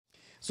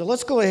So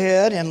let's go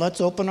ahead and let's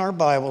open our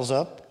Bibles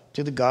up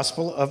to the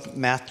Gospel of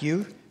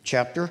Matthew,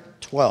 chapter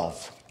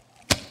 12.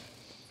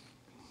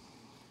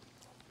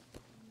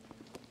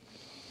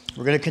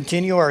 We're going to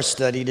continue our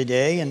study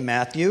today in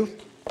Matthew.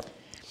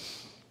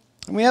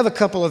 And we have a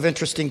couple of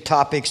interesting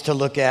topics to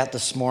look at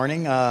this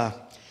morning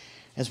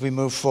as we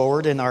move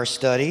forward in our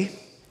study.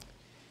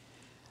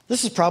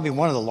 This is probably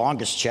one of the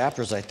longest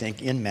chapters, I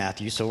think, in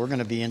Matthew, so we're going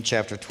to be in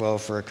chapter 12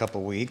 for a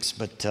couple weeks.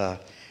 But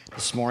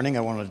this morning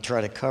I wanted to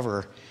try to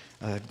cover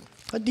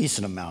a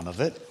decent amount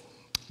of it.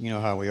 You know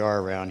how we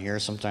are around here.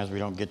 Sometimes we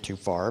don't get too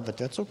far, but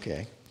that's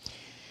okay.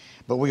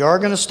 But we are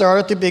going to start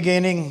at the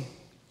beginning,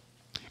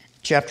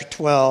 chapter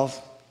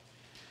 12.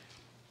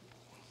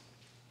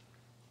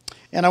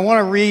 And I want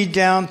to read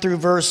down through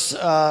verse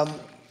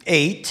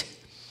 8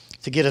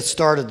 to get us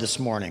started this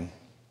morning.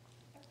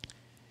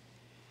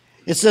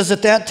 It says,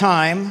 "At that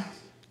time,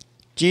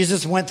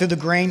 Jesus went through the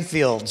grain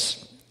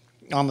fields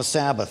on the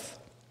Sabbath,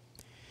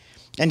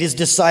 and his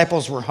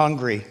disciples were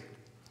hungry.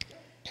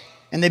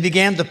 And they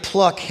began to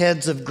pluck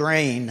heads of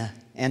grain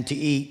and to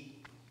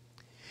eat.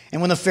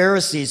 And when the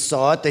Pharisees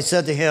saw it, they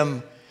said to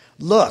him,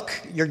 'Look,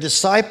 your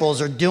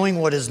disciples are doing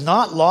what is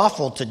not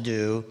lawful to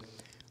do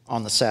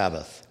on the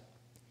Sabbath.'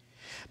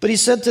 But he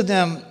said to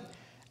them,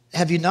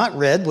 'Have you not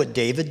read what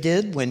David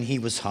did when he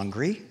was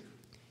hungry?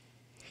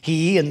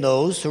 He and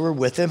those who were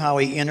with him, how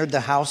he entered the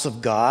house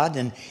of God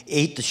and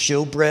ate the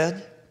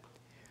showbread,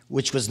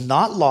 which was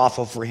not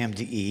lawful for him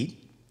to eat,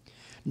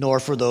 nor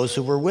for those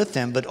who were with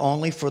him, but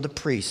only for the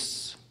priests.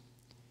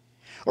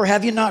 Or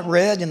have you not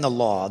read in the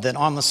law that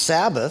on the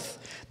Sabbath,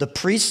 the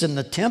priests in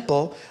the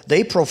temple,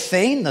 they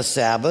profane the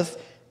Sabbath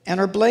and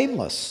are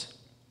blameless?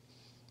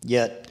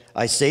 Yet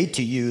I say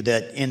to you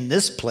that in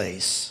this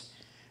place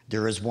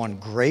there is one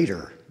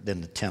greater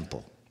than the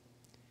temple.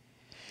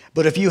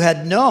 But if you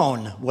had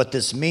known what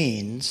this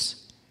means,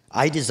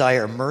 I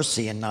desire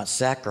mercy and not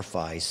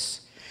sacrifice,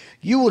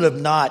 you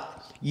would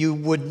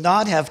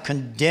not have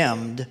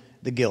condemned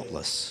the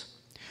guiltless.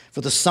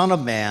 For the Son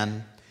of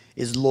Man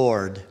is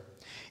Lord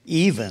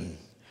even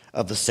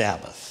of the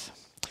Sabbath."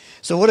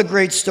 So what a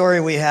great story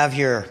we have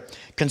here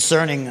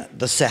concerning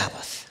the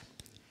Sabbath.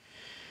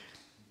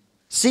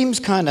 Seems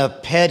kind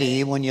of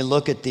petty when you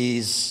look at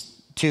these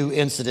two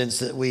incidents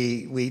that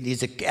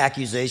these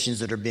accusations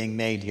that are being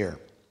made here.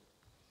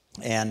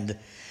 And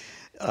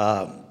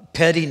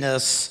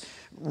pettiness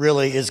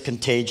really is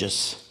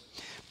contagious.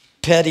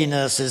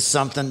 Pettiness is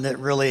something that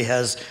really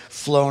has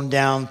flown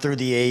down through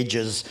the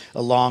ages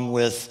along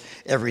with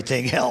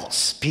everything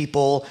else.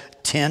 People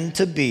tend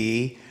to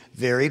be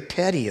very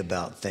petty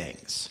about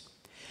things.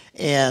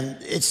 And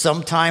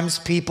sometimes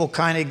people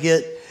kind of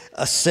get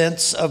a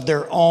sense of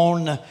their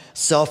own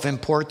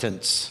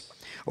self-importance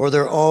or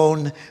their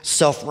own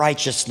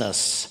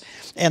self-righteousness.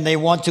 And they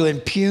want to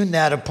impugn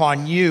that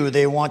upon you.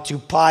 They want to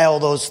pile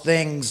those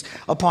things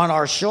upon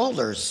our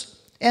shoulders.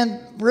 And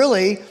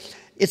really,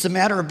 it's a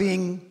matter of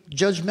being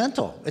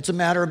judgmental. It's a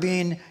matter of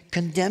being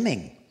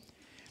condemning.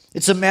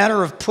 It's a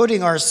matter of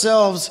putting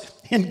ourselves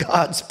in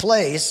God's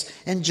place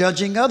and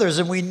judging others.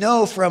 And we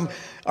know from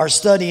our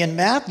study in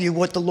Matthew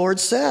what the Lord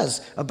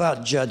says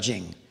about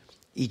judging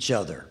each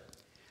other.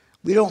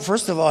 We don't,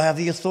 first of all, have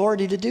the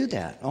authority to do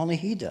that. Only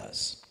He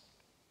does.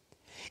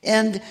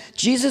 And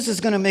Jesus is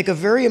going to make a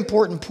very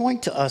important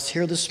point to us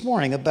here this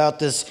morning about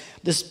this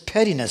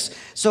pettiness.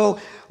 So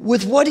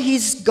with what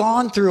He's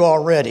gone through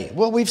already,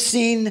 what we've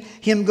seen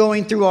Him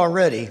going through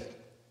already,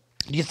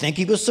 do you think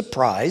He was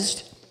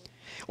surprised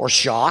or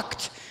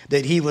shocked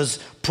that He was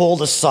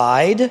pulled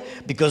aside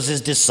because His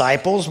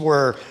disciples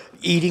were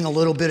eating a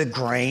little bit of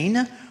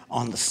grain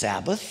on the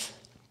Sabbath?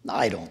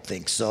 I don't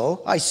think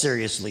so. I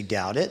seriously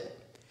doubt it.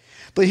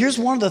 But here's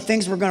one of the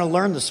things we're going to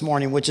learn this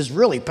morning, which is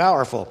really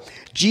powerful.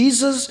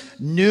 Jesus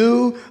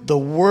knew the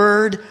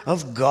Word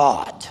of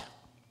God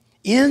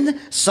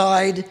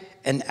inside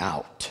and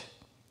out.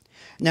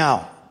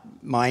 Now,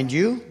 mind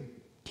you,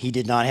 He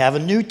did not have a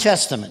New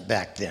Testament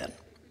back then.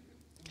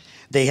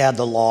 They had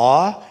the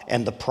law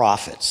and the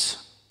prophets.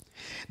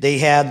 They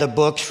had the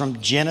books from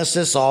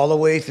Genesis all the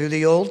way through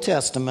the Old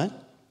Testament.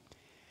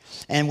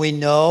 And we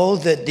know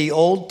that the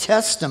Old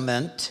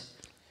Testament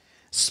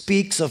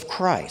speaks of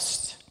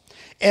Christ.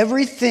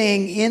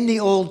 Everything in the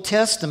Old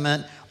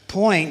Testament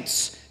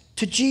points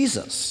to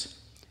Jesus.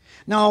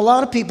 Now, a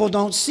lot of people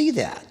don't see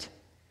that.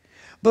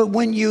 But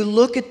when you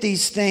look at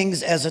these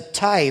things as a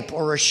type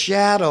or a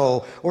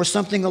shadow or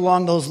something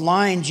along those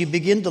lines, you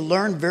begin to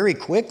learn very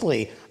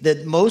quickly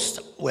that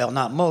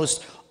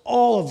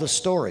all of the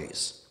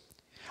stories,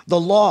 the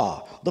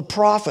law, the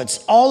prophets,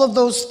 all of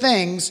those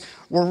things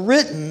were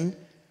written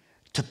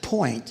to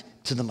point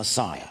to the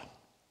Messiah.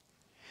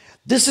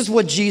 This is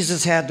what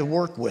Jesus had to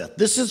work with.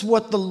 This is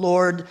what the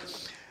Lord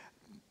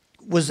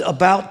was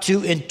about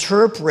to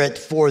interpret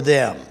for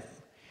them,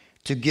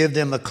 to give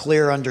them a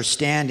clear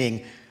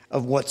understanding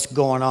of what's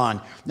going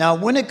on. Now,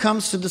 when it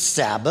comes to the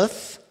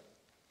Sabbath,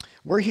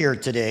 we're here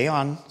today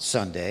on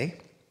Sunday,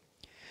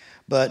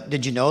 but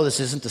did you know this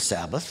isn't the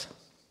Sabbath?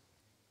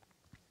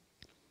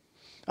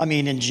 I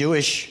mean, in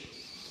Jewish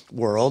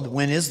world,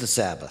 when is the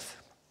Sabbath?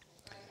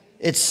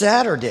 It's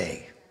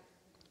Saturday.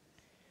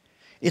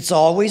 It's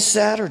always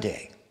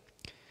Saturday.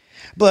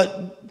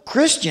 But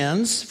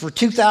Christians for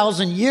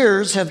 2,000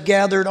 years have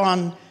gathered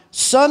on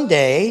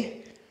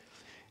Sunday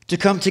to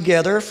come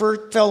together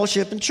for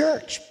fellowship and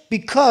church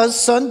because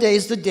Sunday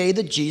is the day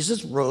that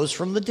Jesus rose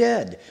from the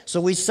dead.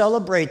 So we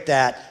celebrate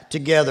that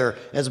together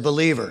as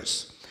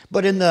believers.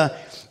 But in the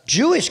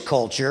Jewish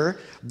culture,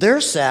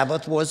 their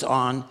Sabbath was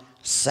on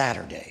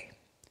Saturday.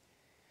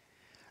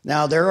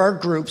 Now, there are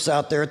groups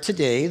out there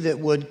today that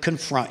would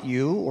confront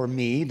you or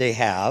me. They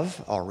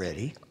have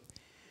already.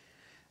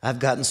 I've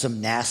gotten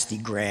some nasty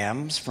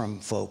grams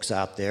from folks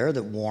out there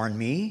that warn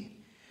me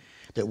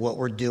that what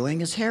we're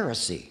doing is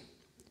heresy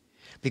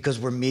because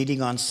we're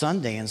meeting on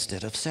Sunday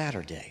instead of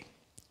Saturday.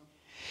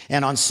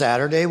 And on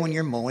Saturday, when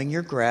you're mowing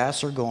your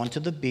grass or going to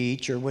the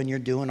beach or when you're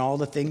doing all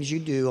the things you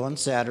do on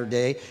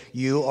Saturday,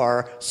 you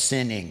are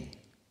sinning.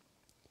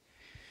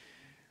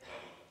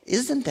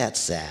 Isn't that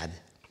sad?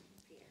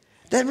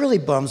 That really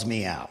bums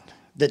me out,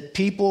 that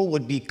people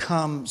would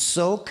become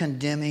so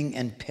condemning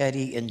and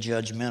petty and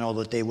judgmental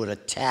that they would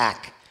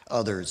attack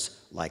others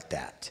like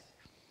that.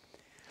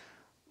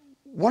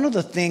 One of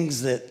the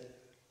things that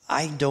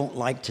I don't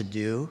like to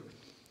do,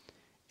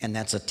 and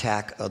that's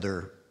attack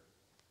other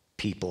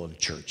people in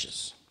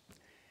churches.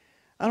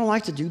 I don't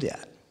like to do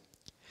that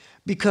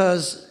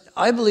because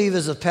I believe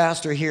as a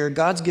pastor here,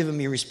 God's given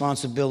me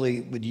responsibility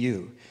with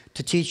you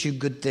to teach you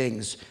good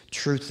things,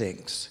 true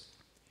things.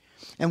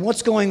 And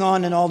what's going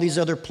on in all these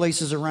other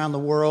places around the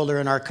world or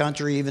in our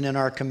country, even in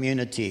our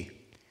community?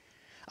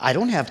 I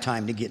don't have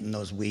time to get in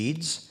those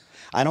weeds.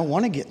 I don't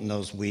want to get in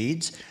those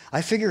weeds.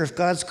 I figure if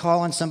God's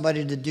calling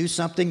somebody to do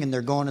something and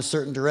they're going a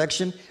certain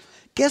direction,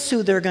 guess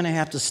who they're going to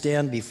have to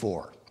stand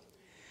before?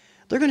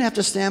 They're going to have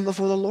to stand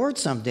before the Lord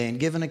someday and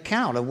give an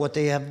account of what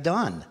they have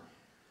done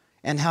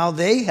and how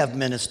they have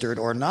ministered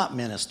or not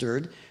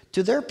ministered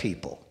to their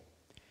people.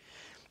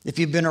 If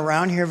you've been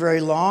around here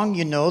very long,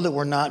 you know that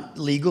we're not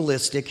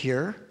legalistic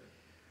here.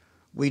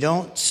 We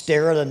don't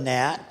stare at a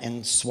gnat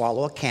and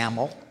swallow a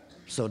camel,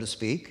 so to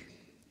speak.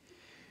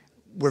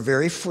 We're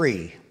very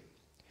free.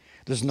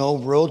 There's no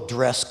real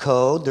dress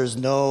code. There's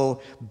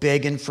no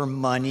begging for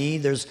money.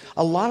 There's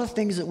a lot of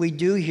things that we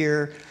do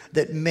here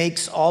that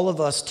makes all of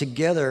us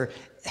together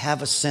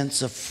have a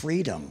sense of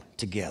freedom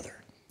together,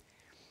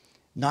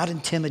 not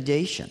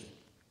intimidation.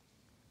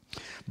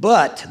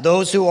 But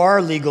those who are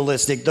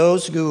legalistic,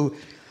 those who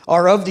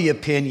are of the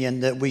opinion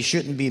that we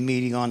shouldn't be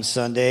meeting on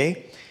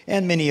Sunday,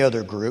 and many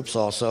other groups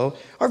also,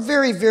 are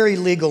very, very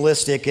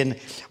legalistic. And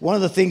one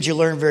of the things you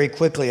learn very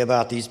quickly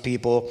about these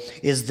people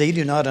is they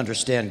do not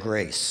understand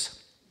grace.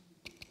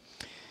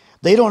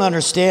 They don't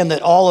understand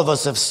that all of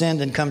us have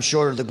sinned and come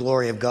short of the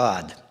glory of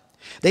God.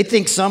 They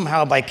think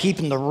somehow by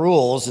keeping the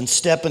rules and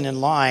stepping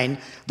in line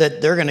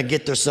that they're going to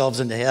get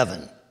themselves into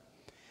heaven.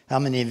 How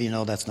many of you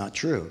know that's not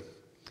true?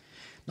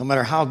 No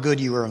matter how good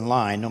you are in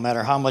line, no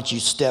matter how much you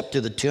step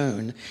to the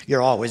tune,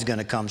 you're always going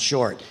to come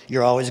short.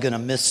 You're always going to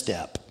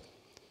misstep.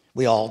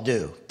 We all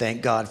do.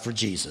 Thank God for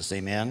Jesus.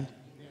 Amen?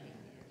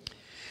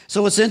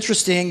 So it's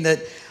interesting that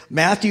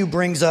Matthew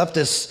brings up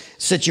this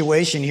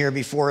situation here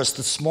before us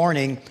this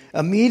morning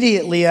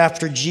immediately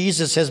after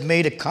Jesus has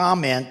made a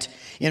comment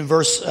in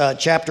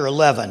chapter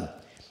 11.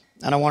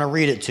 And I want to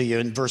read it to you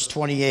in verse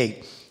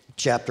 28,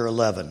 chapter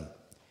 11.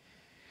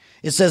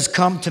 It says,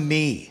 "Come to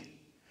me,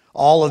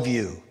 all of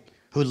you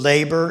who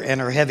labor and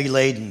are heavy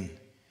laden,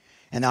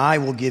 and I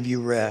will give you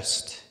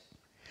rest.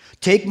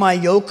 Take my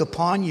yoke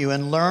upon you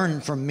and learn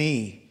from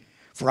me,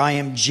 for I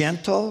am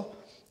gentle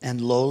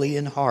and lowly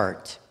in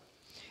heart,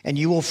 and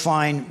you will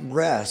find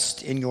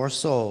rest in your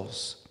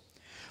souls.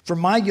 For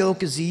my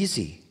yoke is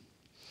easy,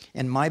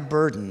 and my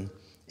burden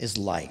is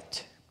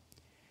light."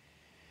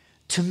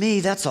 To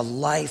me, that's a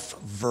life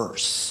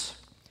verse.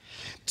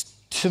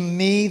 To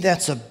me,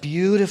 that's a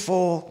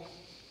beautiful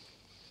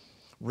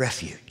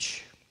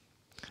refuge.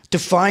 To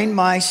find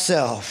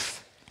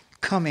myself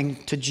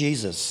coming to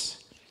Jesus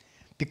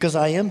because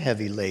I am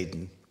heavy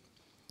laden.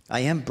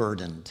 I am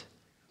burdened.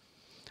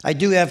 I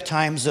do have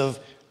times of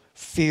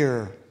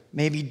fear,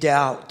 maybe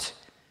doubt,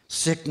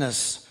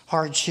 sickness,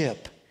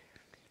 hardship.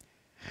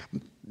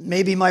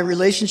 Maybe my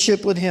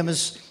relationship with him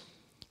is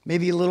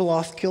maybe a little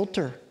off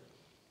kilter,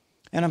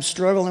 and I'm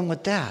struggling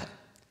with that.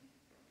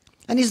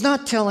 And he's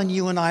not telling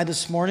you and I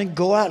this morning,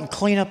 go out and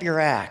clean up your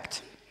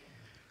act.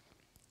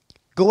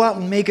 Go out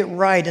and make it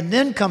right, and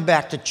then come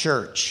back to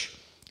church.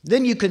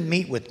 Then you can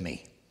meet with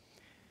me.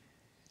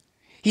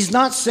 He's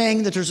not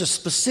saying that there's a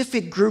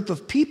specific group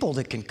of people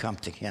that can come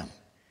to him.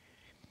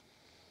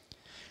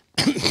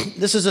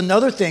 This is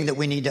another thing that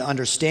we need to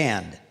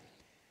understand.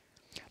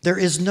 There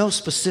is no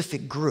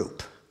specific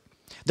group.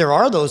 There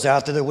are those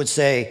out there that would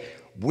say,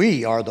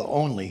 we are the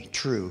only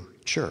true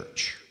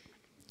church.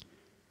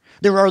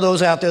 There are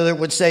those out there that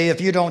would say, if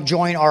you don't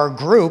join our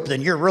group,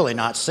 then you're really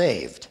not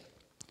saved.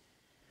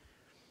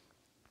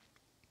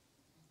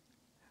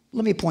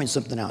 Let me point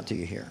something out to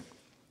you here.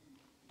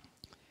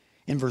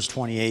 In verse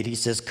 28, he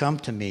says, "Come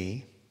to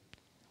me,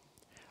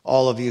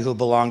 all of you who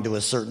belong to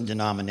a certain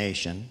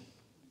denomination,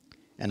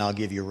 and I'll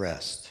give you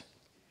rest."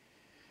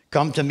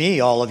 Come to me,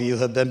 all of you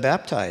who have been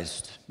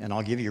baptized, and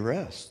I'll give you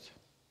rest.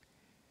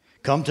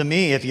 Come to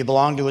me if you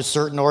belong to a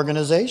certain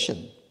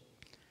organization.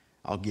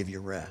 I'll give you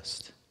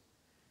rest.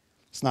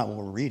 It's not what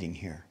we're reading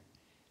here.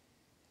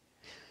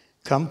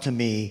 Come to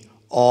me,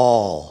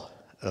 all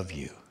of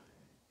you.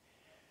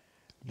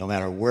 No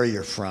matter where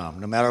you're from,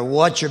 no matter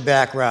what your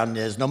background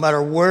is, no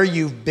matter where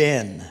you've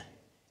been,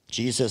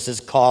 Jesus is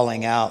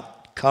calling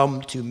out,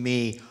 come to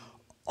me,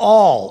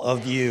 all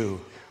of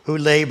you who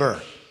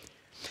labor.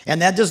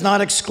 And that does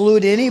not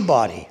exclude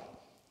anybody.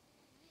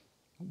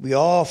 We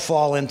all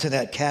fall into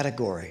that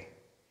category.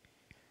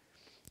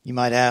 You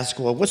might ask,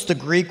 well, what's the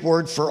Greek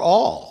word for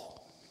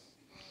all?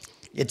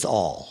 It's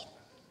all.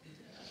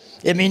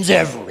 It means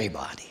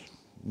everybody.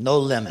 No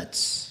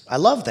limits. I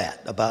love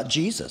that about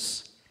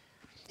Jesus.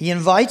 He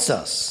invites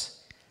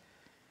us.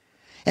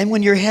 And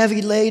when you're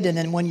heavy laden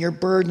and when you're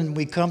burdened,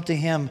 we come to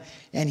him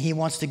and he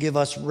wants to give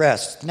us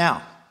rest.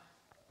 Now,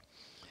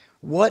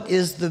 what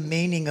is the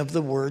meaning of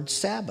the word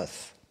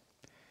Sabbath?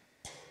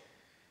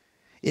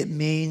 It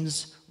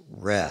means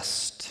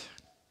rest.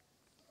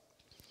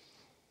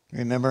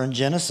 Remember in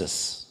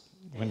Genesis,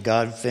 when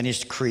God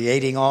finished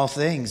creating all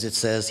things, it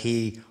says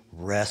he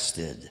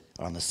rested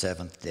on the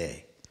seventh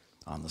day,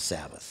 on the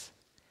Sabbath.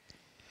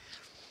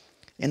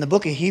 In the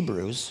book of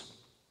Hebrews,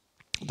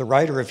 the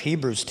writer of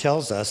Hebrews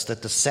tells us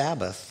that the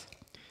Sabbath,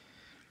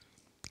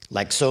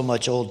 like so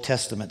much Old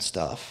Testament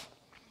stuff,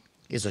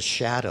 is a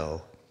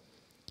shadow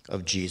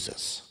of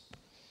Jesus.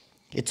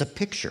 It's a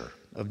picture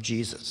of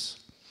Jesus.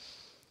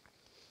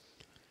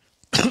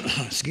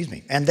 Excuse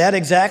me. And that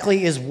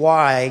exactly is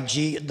why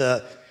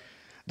the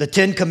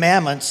Ten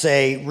Commandments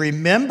say,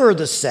 remember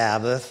the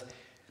Sabbath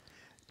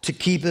to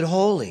keep it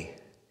holy.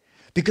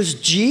 Because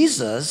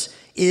Jesus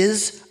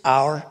is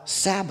our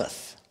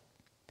Sabbath.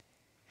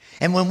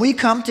 And when we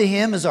come to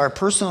him as our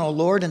personal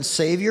Lord and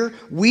Savior,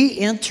 we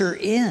enter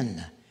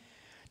in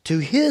to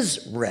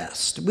his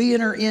rest. We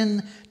enter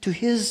in to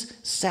his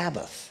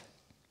Sabbath.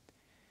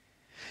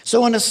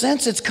 So in a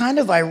sense, it's kind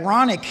of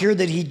ironic here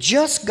that he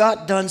just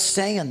got done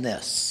saying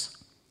this.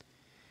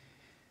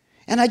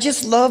 And I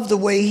just love the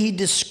way he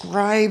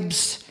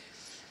describes,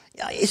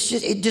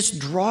 it just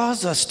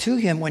draws us to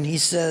him when he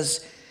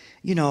says,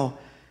 you know,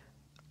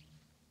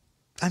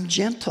 I'm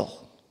gentle.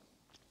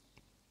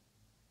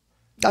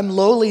 I'm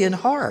lowly in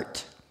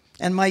heart,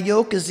 and my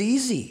yoke is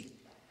easy.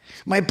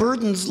 My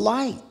burden's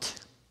light.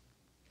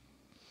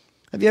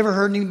 Have you ever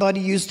heard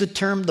anybody use the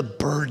term the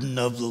burden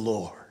of the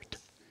Lord?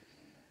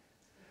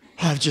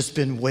 I've just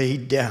been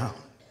weighed down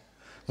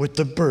with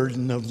the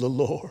burden of the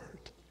Lord.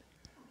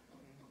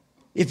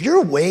 If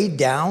you're weighed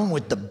down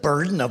with the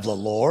burden of the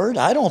Lord,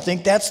 I don't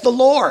think that's the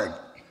Lord.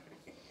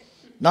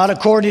 Not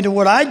according to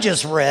what I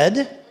just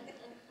read.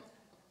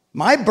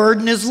 My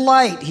burden is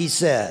light, he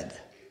said.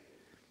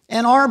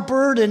 And our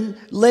burden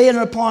laying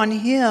upon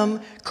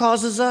him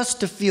causes us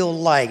to feel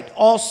light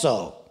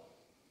also.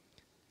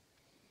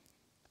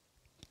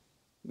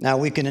 Now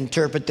we can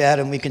interpret that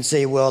and we can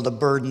say, well, the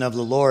burden of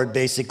the Lord,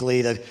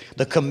 basically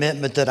the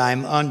commitment that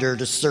I'm under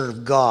to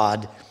serve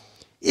God,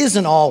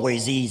 isn't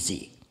always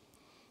easy.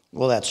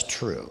 Well, that's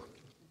true.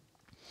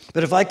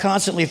 But if I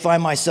constantly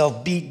find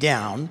myself beat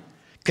down,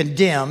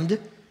 condemned,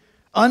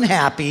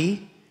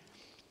 unhappy,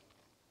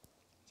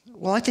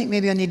 well, I think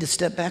maybe I need to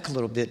step back a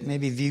little bit,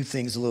 maybe view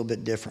things a little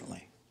bit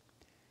differently.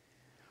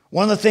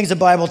 One of the things the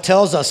Bible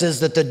tells us is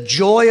that the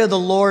joy of the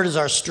Lord is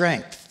our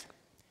strength.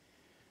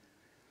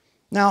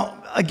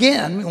 Now,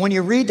 again, when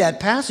you read that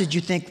passage,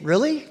 you think,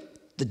 really?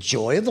 The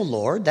joy of the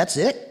Lord? That's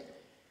it?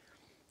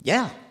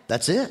 Yeah,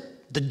 that's it.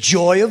 The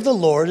joy of the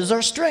Lord is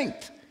our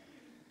strength.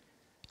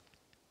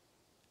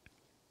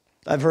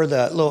 I've heard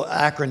that little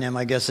acronym,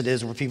 I guess it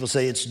is, where people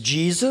say it's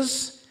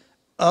Jesus,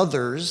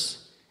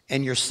 others,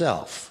 and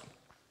yourself.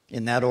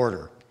 In that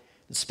order,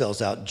 it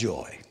spells out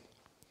joy.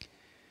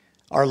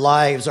 Our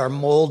lives are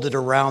molded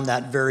around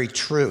that very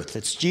truth.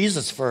 It's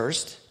Jesus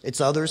first, it's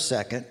others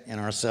second,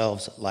 and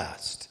ourselves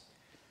last.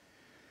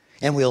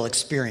 And we'll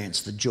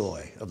experience the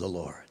joy of the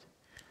Lord.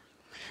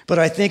 But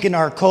I think in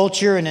our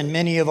culture and in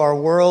many of our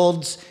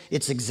worlds,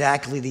 it's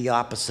exactly the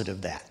opposite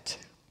of that.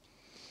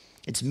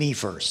 It's me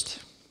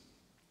first.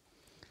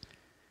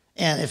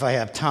 And if I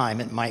have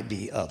time, it might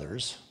be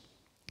others.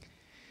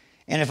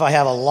 And if I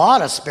have a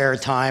lot of spare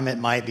time, it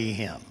might be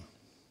him.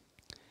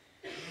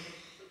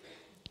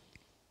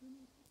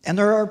 And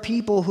there are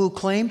people who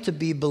claim to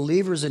be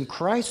believers in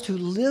Christ who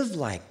live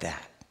like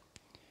that.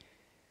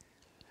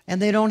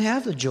 And they don't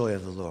have the joy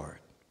of the Lord.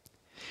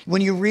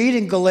 When you read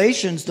in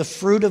Galatians the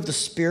fruit of the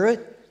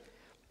Spirit,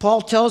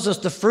 Paul tells us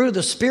the fruit of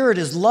the Spirit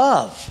is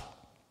love.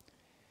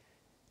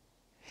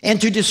 And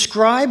to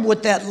describe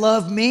what that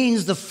love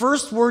means, the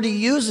first word he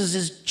uses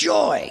is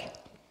joy.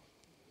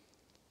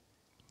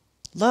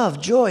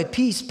 Love, joy,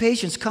 peace,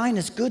 patience,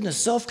 kindness, goodness,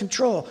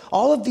 self-control.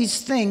 All of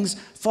these things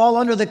fall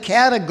under the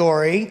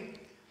category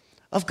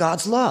of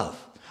God's love,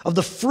 of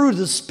the fruit of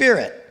the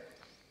Spirit.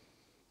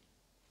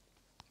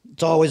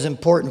 It's always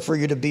important for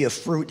you to be a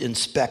fruit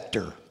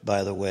inspector,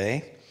 by the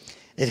way.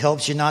 It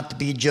helps you not to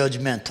be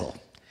judgmental.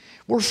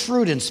 We're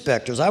fruit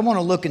inspectors. I want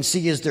to look and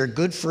see, is there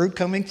good fruit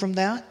coming from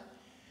that?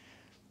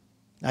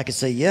 I could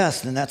say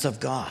yes, then that's of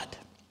God.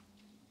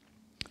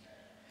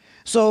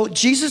 So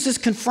Jesus is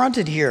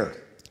confronted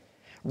here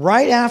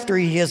right after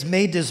he has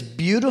made this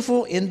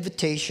beautiful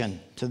invitation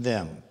to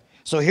them.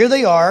 So here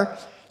they are,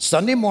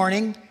 Sunday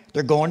morning,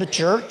 they're going to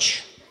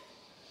church.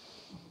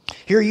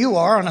 Here you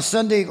are on a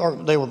Sunday, or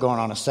they were going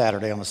on a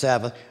Saturday on the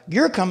Sabbath.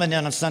 You're coming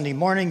in on Sunday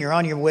morning, you're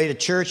on your way to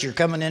church, you're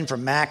coming in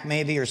from Mac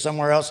maybe or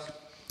somewhere else,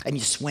 and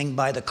you swing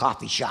by the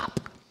coffee shop.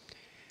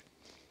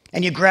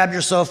 And you grab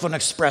yourself an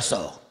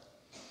espresso.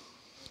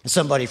 And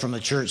somebody from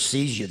the church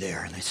sees you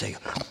there and they say,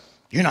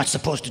 you're not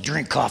supposed to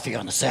drink coffee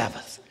on the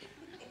Sabbath.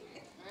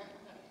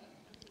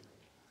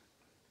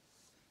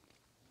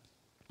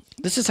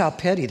 This is how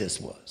petty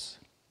this was.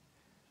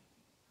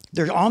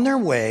 They're on their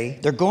way,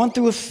 they're going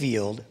through a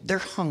field, they're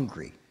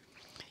hungry.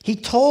 He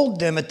told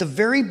them at the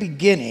very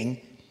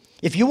beginning,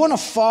 if you want to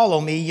follow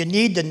me, you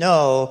need to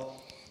know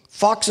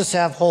foxes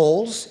have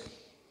holes,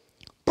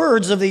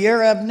 birds of the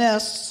air have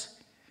nests,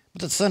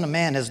 but the Son of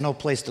Man has no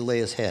place to lay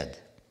his head.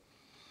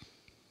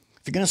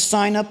 If you're going to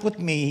sign up with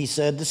me, he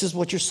said, this is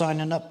what you're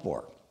signing up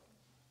for.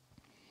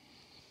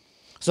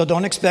 So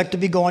don't expect to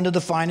be going to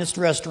the finest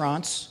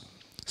restaurants,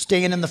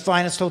 staying in the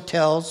finest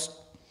hotels.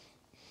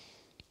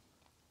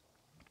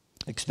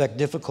 Expect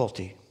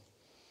difficulty.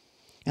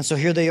 And so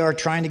here they are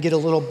trying to get a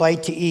little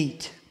bite to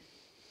eat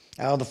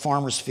out of the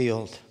farmer's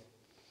field.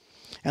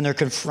 And they're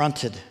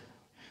confronted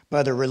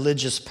by the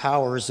religious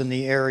powers in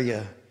the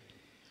area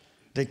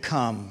that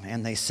come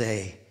and they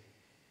say,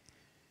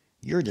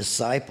 your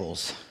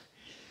disciples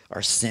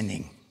are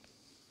sinning,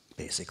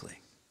 basically.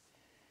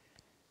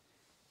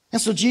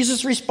 And so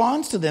Jesus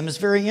responds to them. It's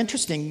very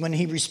interesting when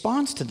he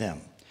responds to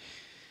them.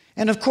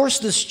 And of course,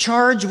 this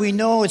charge, we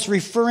know it's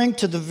referring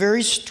to the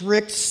very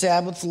strict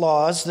Sabbath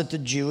laws that the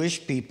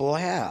Jewish people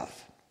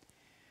have.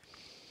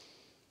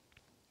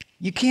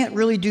 You can't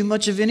really do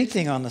much of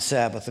anything on the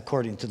Sabbath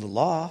according to the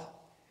law.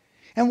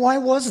 And why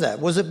was that?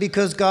 Was it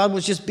because God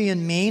was just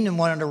being mean and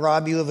wanted to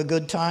rob you of a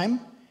good time?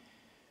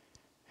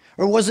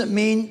 Or does it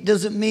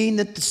mean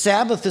that the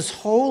Sabbath is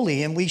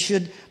holy and we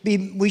should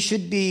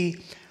be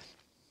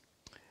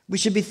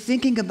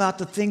thinking about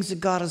the things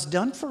that God has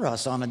done for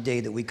us on a day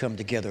that we come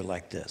together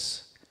like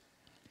this?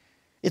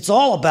 It's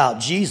all about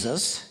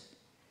Jesus.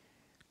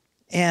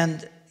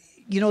 And,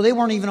 they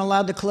weren't even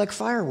allowed to collect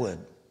firewood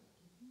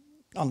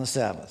on the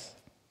Sabbath.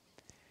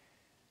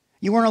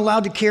 You weren't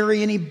allowed to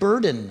carry any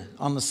burden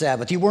on the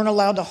Sabbath. You weren't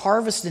allowed to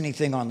harvest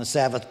anything on the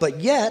Sabbath. But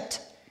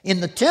yet,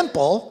 in the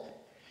temple,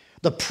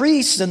 the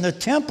priests in the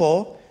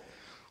temple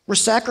were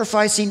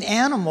sacrificing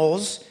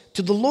animals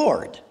to the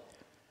Lord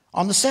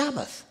on the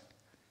Sabbath.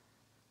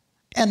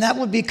 And that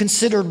would be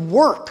considered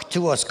work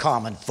to us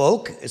common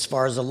folk as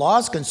far as the law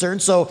is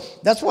concerned. So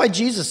that's why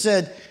Jesus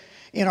said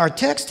in our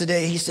text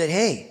today, he said,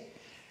 hey,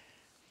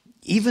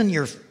 even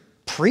your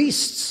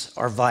priests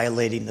are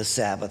violating the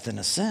Sabbath in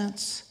a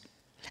sense.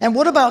 And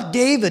what about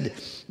David?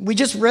 We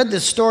just read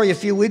this story a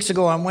few weeks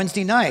ago on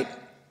Wednesday night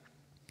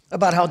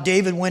about how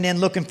David went in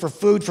looking for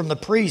food from the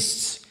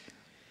priests.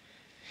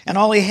 And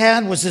all he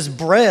had was this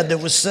bread that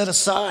was set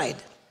aside.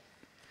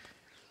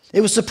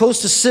 It was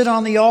supposed to sit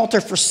on the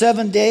altar for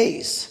 7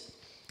 days.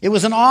 It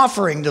was an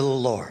offering to the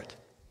Lord.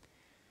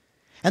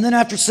 And then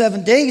after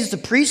 7 days, the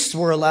priests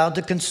were allowed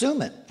to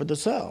consume it for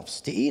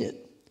themselves, to eat it.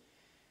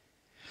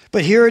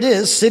 But here it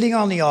is, sitting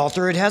on the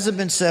altar. It hasn't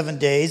been 7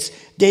 days.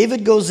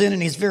 David goes in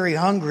and he's very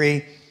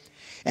hungry.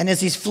 And as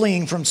he's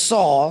fleeing from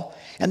Saul,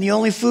 and the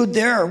only food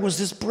there was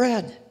this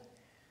bread.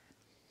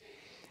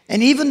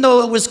 And even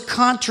though it was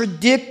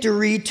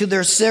contradictory to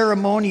their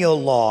ceremonial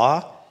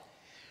law,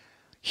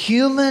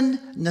 human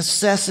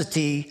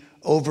necessity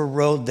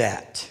overrode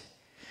that.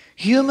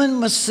 Human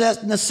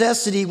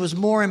necessity was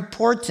more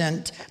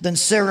important than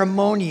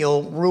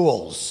ceremonial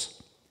rules.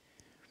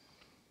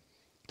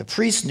 The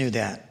priest knew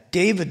that.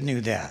 David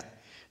knew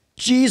that.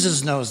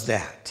 Jesus knows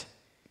that.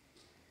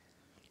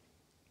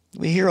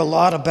 We hear a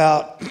lot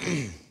about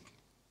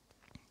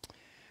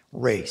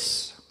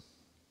race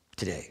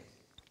today.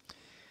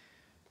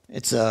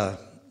 It's a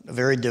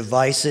very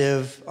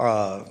divisive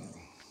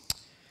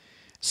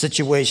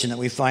situation that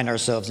we find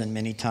ourselves in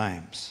many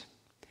times.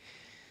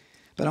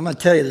 But I'm going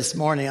to tell you this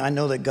morning, I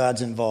know that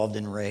God's involved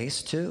in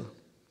race too.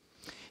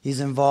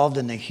 He's involved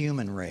in the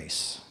human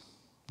race,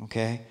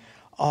 okay?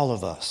 All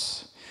of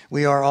us.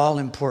 We are all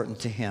important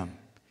to him.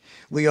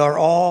 We are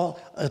all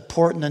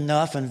important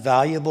enough and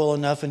valuable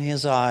enough in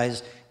his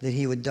eyes that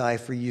he would die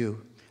for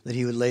you, that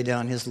he would lay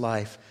down his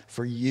life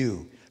for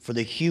you, for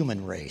the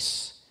human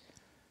race.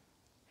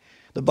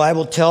 The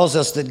Bible tells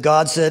us that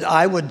God said,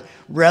 I would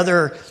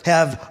rather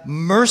have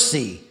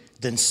mercy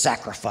than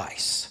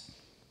sacrifice.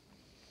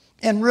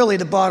 And really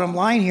the bottom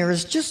line here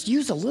is just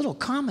use a little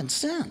common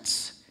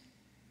sense.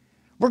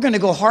 We're going to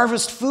go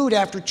harvest food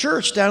after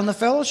church down in the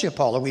fellowship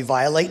hall. Are we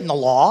violating the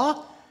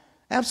law?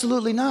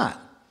 Absolutely not.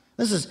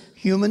 This is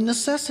human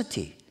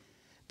necessity,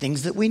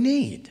 things that we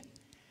need.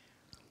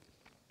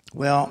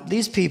 Well,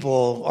 these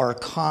people are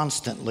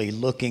constantly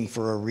looking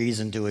for a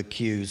reason to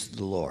accuse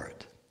the Lord.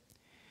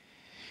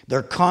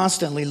 They're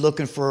constantly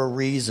looking for a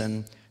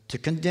reason to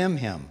condemn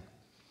him.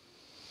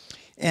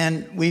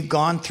 And we've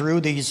gone through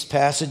these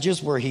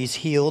passages where he's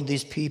healed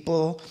these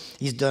people.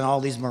 He's done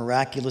all these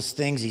miraculous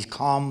things. He's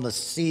calmed the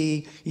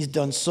sea. He's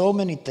done so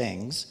many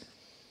things.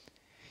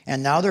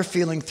 And now they're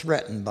feeling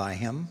threatened by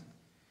him.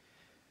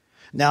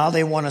 Now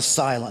they want to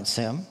silence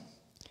him.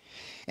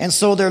 And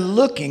so they're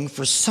looking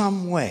for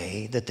some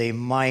way that they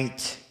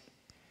might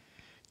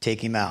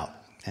take him out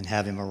and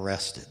have him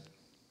arrested.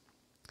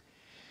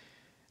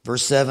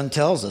 Verse 7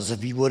 tells us,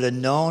 if you would have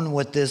known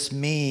what this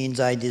means,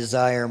 I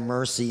desire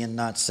mercy and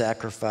not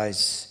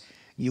sacrifice,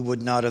 you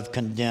would not have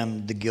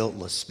condemned the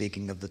guiltless,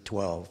 speaking of the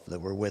 12 that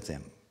were with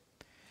him.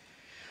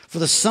 For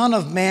the Son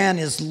of Man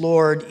is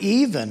Lord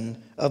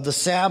even of the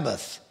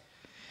Sabbath.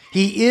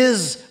 He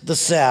is the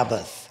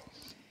Sabbath.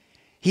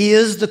 He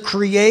is the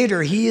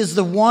Creator. He is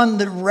the one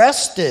that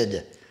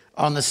rested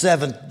on the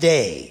seventh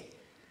day.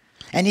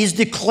 And he's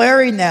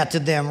declaring that to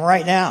them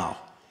right now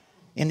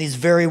in these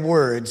very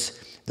words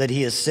that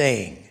he is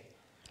saying.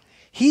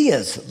 He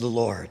is the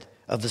Lord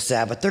of the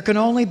Sabbath. There can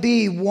only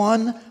be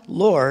one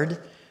Lord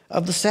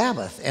of the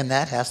Sabbath, and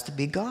that has to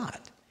be God,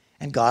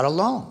 and God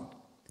alone.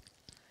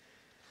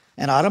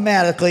 And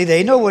automatically,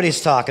 they know what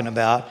he's talking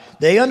about.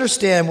 They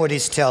understand what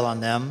he's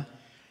telling them,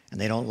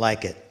 and they don't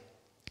like it.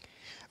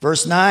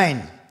 Verse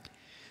 9,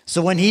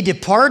 so when he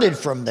departed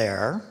from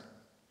there,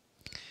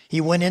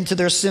 he went into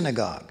their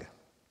synagogue.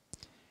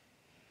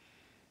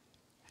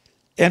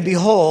 And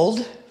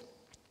behold,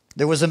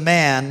 there was a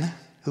man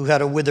who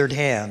had a withered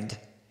hand.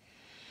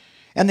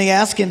 And they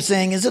asked him,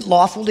 saying, is it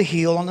lawful to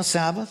heal on the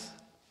Sabbath?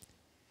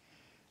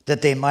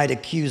 That they might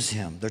accuse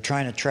him. They're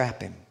trying to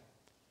trap him.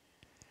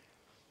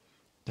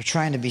 They're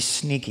trying to be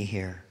sneaky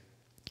here.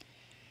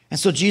 And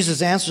so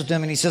Jesus answers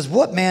them and he says,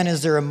 what man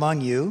is there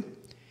among you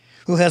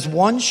who has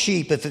one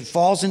sheep, if it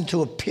falls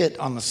into a pit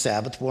on the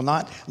Sabbath, will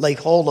not lay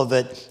hold of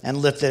it and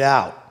lift it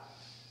out?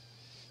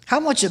 How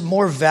much of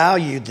more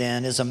value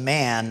then is a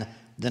man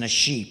than a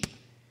sheep?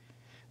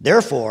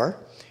 Therefore,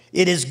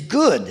 it is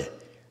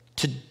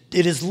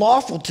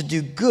lawful to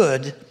do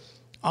good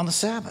on the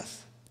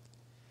Sabbath.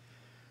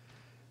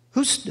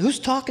 Who's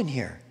talking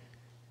here?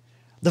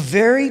 The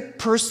very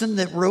person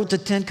that wrote the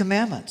Ten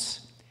Commandments.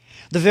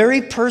 The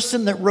very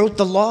person that wrote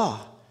the law.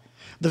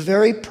 The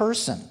very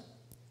person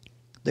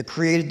that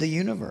created the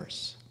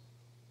universe.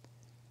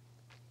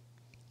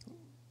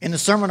 In the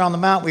Sermon on the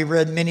Mount, we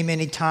read many,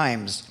 many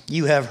times,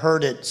 you have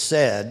heard it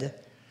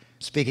said,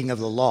 speaking of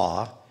the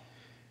law,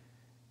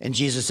 and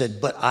Jesus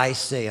said, but I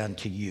say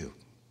unto you.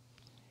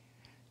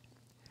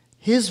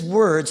 His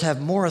words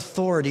have more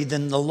authority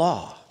than the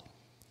law.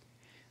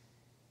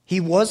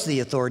 He was the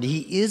authority.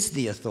 He is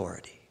the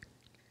authority.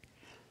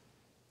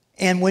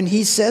 And when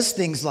he says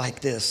things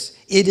like this,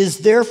 it is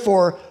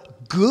therefore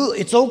good.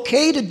 It's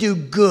okay to do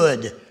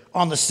good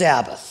on the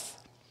Sabbath.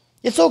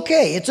 It's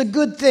okay. It's a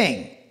good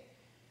thing.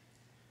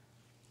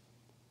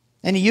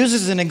 And he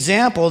uses an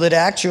example that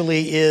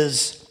actually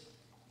is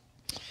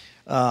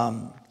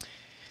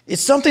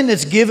it's something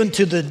that's given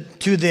to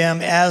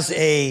them as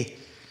a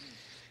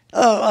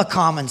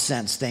common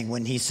sense thing.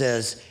 When he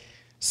says,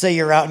 say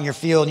you're out in your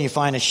field and you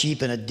find a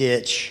sheep in a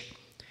ditch,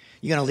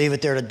 you're going to leave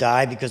it there to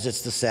die because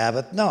it's the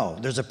Sabbath? No,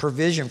 there's a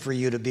provision for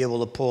you to be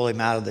able to pull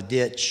him out of the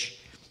ditch,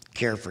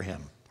 care for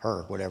him,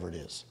 her, whatever it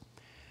is.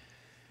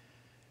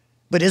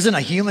 But isn't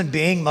a human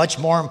being much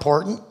more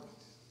important?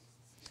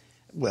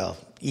 Well,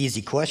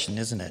 easy question,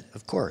 isn't it?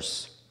 Of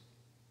course.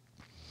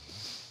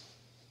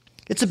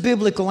 It's a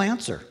biblical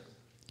answer.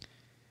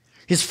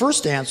 His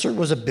first answer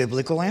was a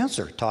biblical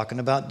answer, talking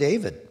about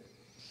David.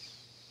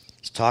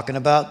 He's talking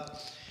about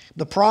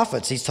the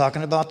prophets. He's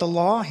talking about the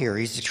law here.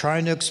 He's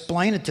trying to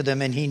explain it to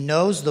them, and he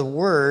knows the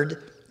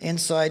word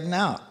inside and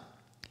out.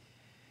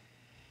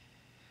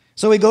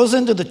 So he goes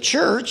into the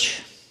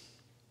church,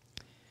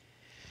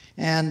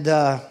 and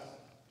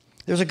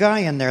there's a guy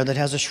in there that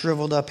has a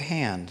shriveled up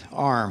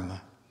arm.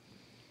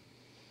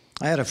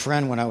 I had a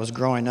friend when I was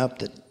growing up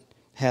that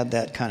had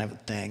that kind of a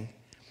thing.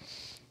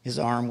 His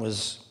arm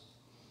was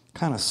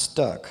kind of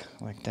stuck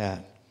like that.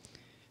 I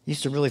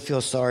used to really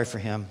feel sorry for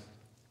him.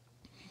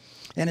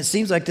 And it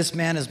seems like this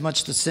man is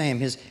much the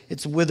same.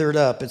 It's withered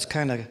up. It's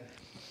kind of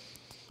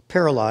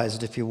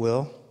paralyzed, if you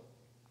will.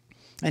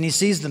 And he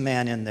sees the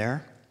man in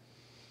there.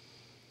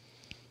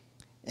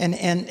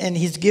 And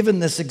he's given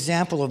this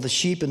example of the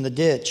sheep in the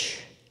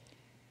ditch.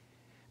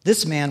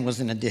 This man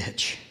was in a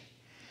ditch.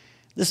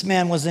 This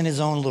man was in his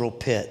own little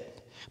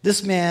pit.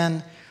 This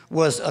man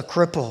was a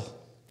cripple.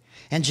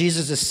 And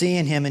Jesus is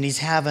seeing him, and he's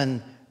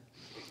having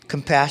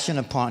compassion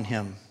upon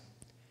him.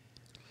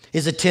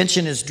 His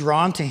attention is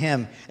drawn to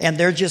him, and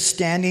they're just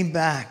standing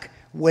back,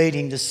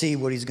 waiting to see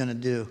what he's going to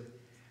do.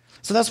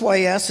 So that's why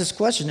he asked this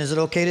question, is it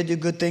okay to do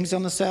good things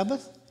on the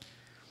Sabbath?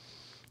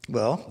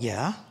 Well,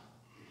 yeah,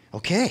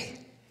 okay.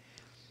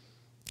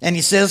 And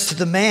he says to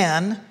the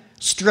man,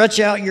 stretch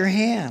out your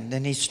hand.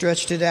 And he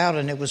stretched it out,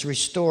 and it was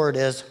restored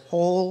as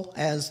whole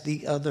as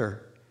the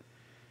other.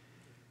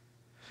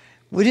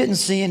 We didn't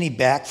see any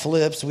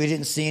backflips. We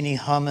didn't see any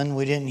humming.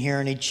 We didn't hear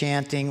any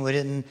chanting. We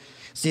didn't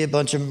see a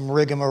bunch of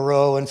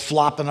rigmarole and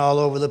flopping all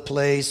over the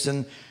place.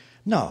 And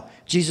no,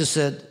 Jesus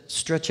said,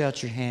 stretch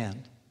out your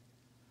hand.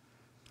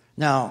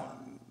 Now,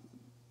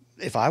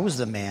 if I was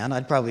the man,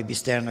 I'd probably be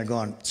standing there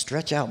going,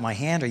 stretch out my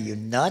hand? Are you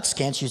nuts?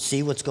 Can't you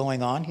see what's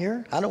going on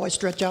here? How do I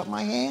stretch out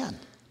my hand?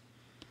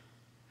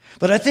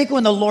 But I think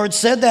when the Lord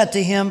said that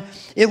to him,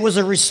 it was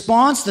a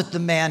response that the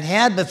man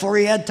had before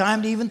he had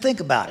time to even think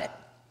about it.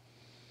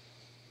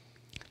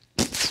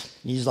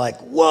 He's like,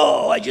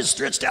 whoa, I just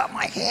stretched out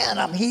my hand.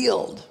 I'm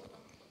healed.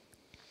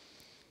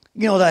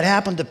 You know, that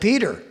happened to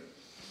Peter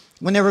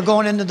when they were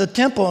going into the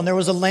temple, and there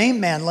was a lame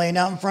man laying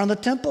out in front of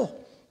the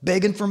temple,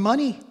 begging for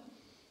money.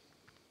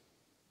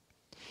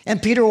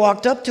 And Peter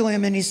walked up to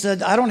him and he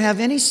said, I don't have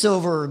any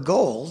silver or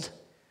gold,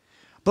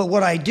 but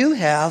what I do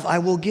have, I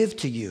will give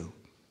to you.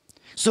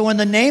 So in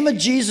the name of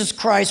Jesus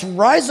Christ,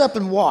 rise up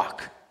and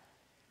walk.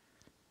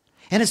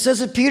 And it says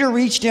that Peter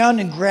reached down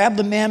and grabbed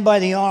the man by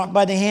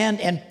the hand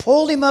and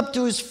pulled him up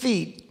to his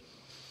feet,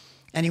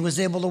 and he was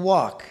able to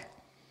walk.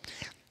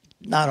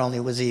 Not only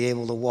was he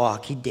able to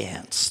walk, he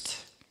danced.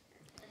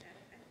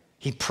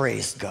 He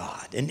praised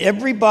God. And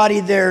everybody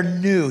there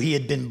knew he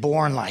had been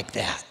born like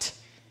that.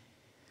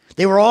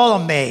 They were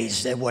all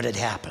amazed at what had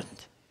happened.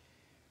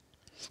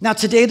 Now,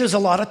 today there's a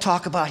lot of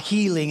talk about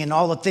healing and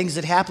all the things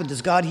that happened.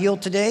 Does God heal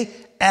today?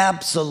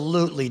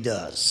 Absolutely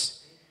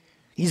does.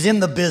 He's in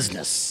the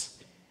business,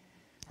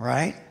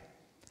 right?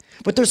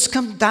 But there's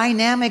some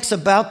dynamics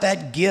about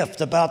that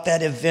gift, about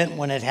that event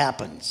when it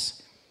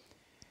happens.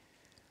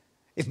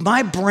 If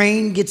my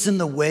brain gets in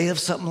the way of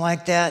something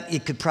like that,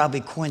 it could probably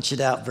quench it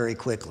out very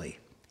quickly.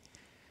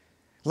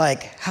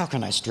 Like, how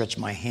can I stretch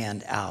my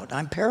hand out?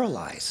 I'm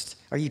paralyzed.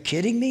 Are you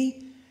kidding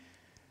me?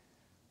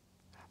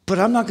 But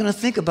I'm not going to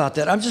think about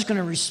that. I'm just going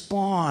to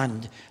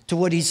respond to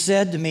what he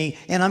said to me,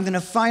 and I'm going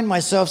to find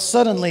myself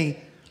suddenly,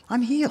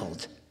 I'm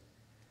healed.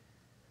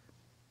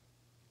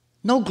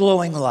 No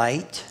glowing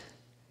light.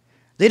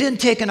 They didn't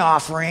take an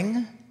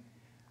offering.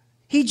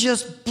 He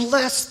just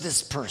blessed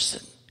this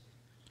person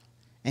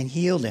and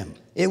healed him.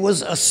 It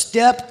was a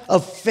step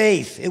of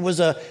faith. It was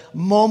a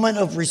moment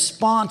of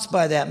response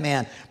by that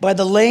man, by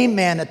the lame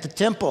man at the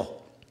temple.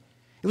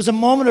 It was a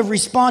moment of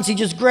response. He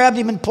just grabbed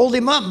him and pulled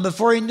him up, and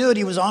before he knew it,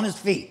 he was on his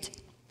feet.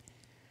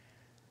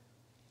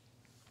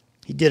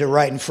 He did it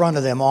right in front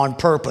of them on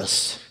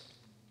purpose.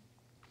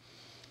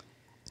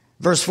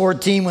 Verse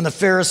 14, when the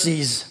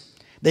Pharisees,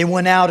 they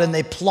went out and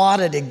they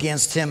plotted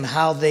against him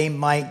how they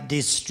might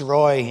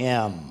destroy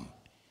him.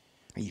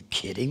 Are you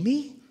kidding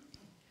me?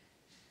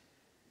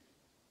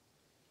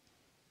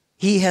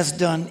 He has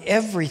done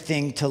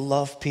everything to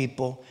love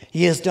people.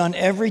 He has done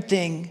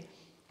everything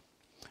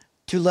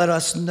to let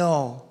us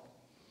know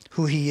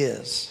who he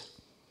is.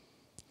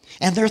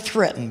 And they're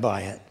threatened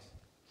by it.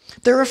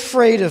 They're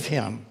afraid of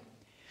him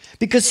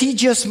because he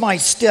just might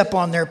step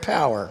on their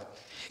power.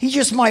 He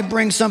just might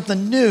bring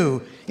something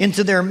new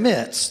into their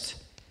midst.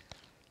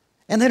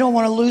 And they don't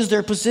want to lose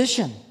their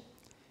position.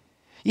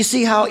 You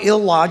see how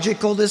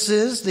illogical this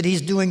is, that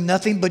he's doing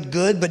nothing but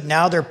good, but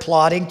now they're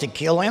plotting to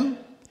kill him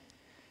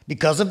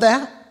because of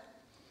that?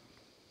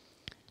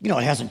 You know,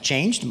 it hasn't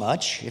changed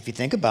much if you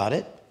think about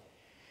it.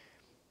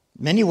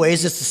 In many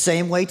ways, it's the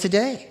same way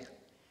today.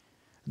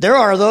 There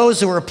are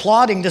those who are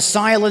plotting to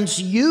silence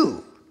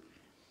you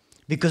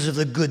because of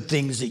the good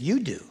things that you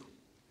do.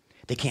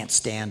 They can't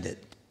stand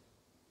it.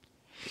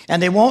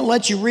 And they won't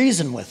let you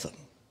reason with them.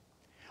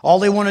 All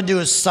they want to do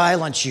is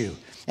silence you.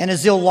 And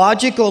as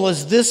illogical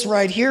as this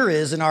right here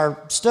is in our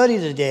study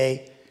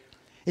today,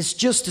 it's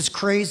just as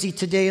crazy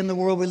today in the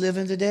world we live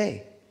in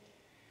today.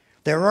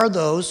 There are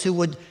those who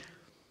would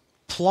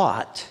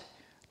plot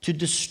to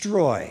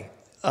destroy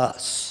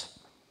us,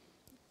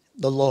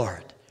 the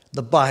Lord,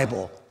 the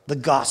Bible, the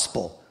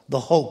gospel, the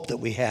hope that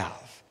we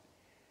have.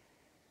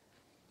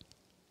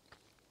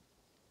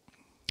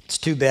 It's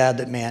too bad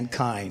that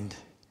mankind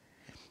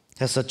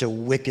has such a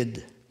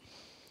wicked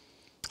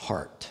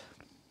heart.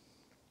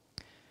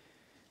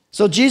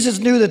 So Jesus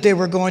knew that they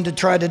were going to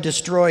try to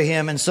destroy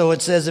him, and so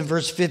it says in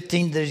verse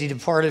 15 that he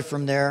departed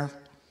from there,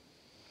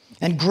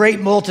 and great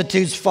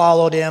multitudes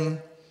followed him,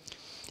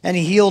 and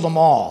he healed them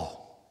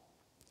all.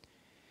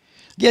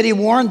 Yet he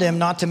warned them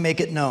not to make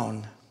it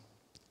known,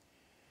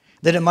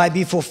 that it might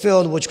be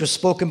fulfilled which was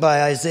spoken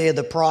by Isaiah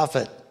the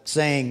prophet,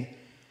 saying,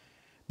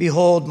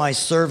 Behold my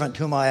servant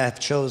whom I have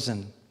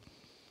chosen,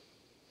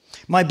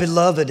 my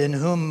beloved in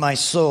whom my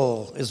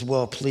soul is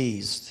well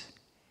pleased.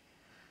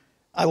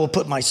 I will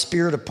put my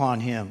spirit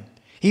upon him.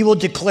 He will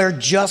declare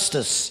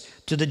justice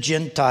to the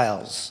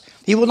Gentiles.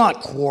 He will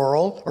not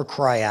quarrel or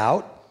cry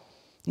out,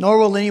 nor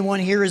will anyone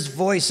hear his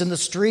voice in the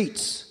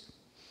streets.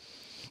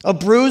 A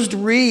bruised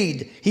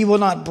reed he will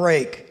not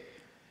break,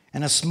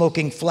 and a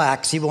smoking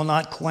flax he will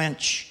not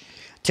quench,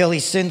 till he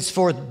sends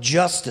forth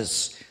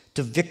justice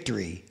to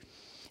victory,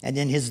 and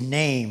in his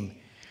name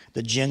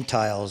the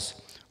Gentiles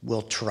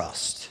will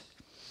trust.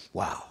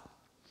 Wow,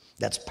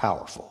 that's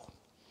powerful.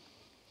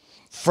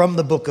 From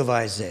the book of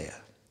Isaiah.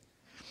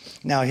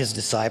 Now his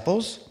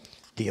disciples,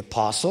 the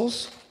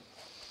apostles,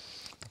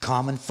 the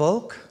common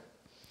folk,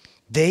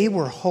 they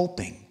were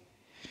hoping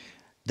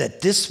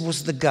that this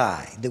was the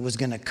guy that was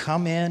going to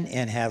come in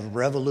and have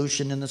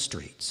revolution in the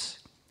streets.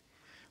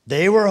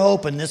 They were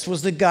hoping this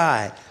was the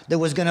guy that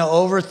was going to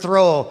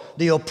overthrow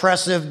the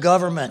oppressive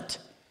government,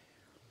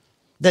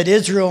 that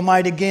Israel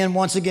might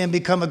once again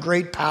become a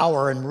great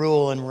power and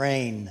rule and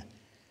reign.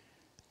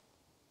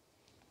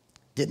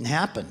 Didn't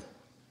happen.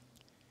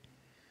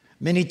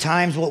 Many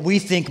times what we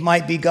think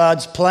might be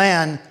God's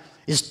plan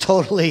is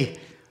totally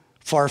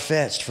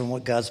far-fetched from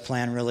what God's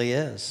plan really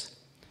is.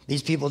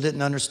 These people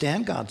didn't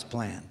understand God's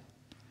plan.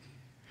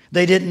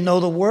 They didn't know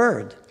the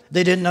Word.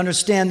 They didn't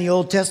understand the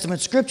Old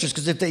Testament scriptures,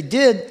 because if they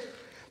did,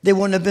 they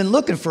wouldn't have been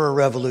looking for a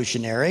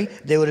revolutionary.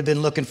 They would have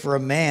been looking for a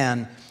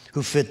man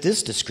who fit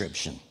this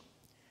description.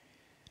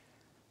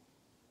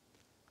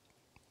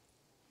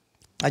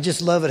 I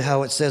just love it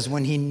how it says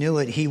when he knew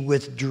it, he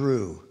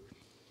withdrew.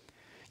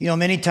 You know,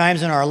 many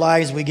times in our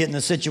lives we get in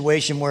a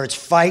situation where it's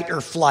fight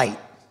or flight.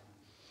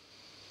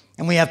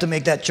 And we have to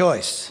make that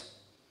choice.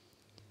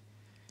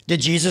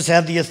 Did Jesus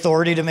have the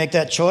authority to make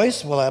that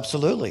choice? Well,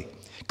 absolutely.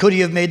 Could he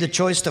have made the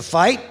choice to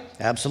fight?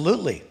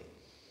 Absolutely.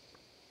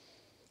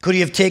 Could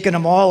he have taken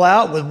them all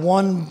out with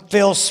one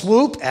fell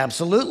swoop?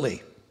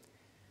 Absolutely.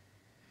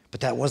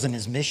 But that wasn't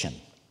his mission.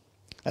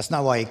 That's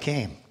not why he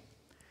came.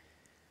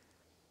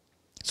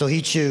 So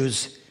he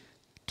chose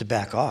to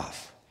back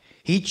off.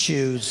 He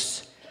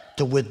chose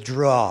to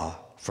withdraw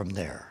from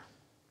there.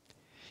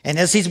 And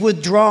as he's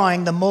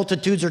withdrawing, the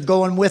multitudes are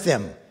going with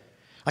him.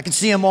 I can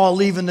see them all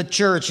leaving the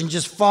church and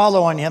just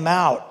following him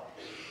out.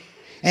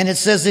 And it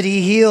says that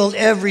he healed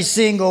every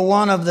single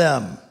one of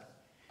them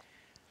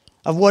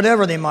of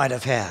whatever they might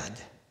have had.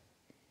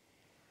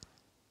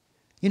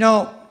 You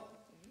know,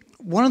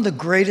 one of the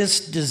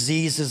greatest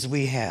diseases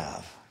we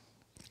have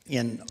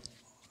in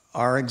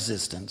our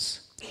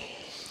existence,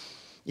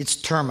 it's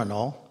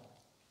terminal.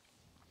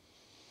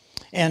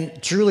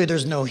 And truly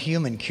there's no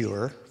human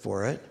cure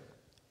for it.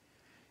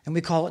 And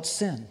we call it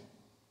sin.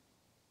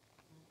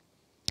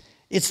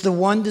 It's the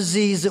one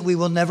disease that we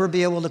will never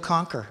be able to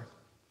conquer.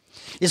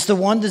 It's the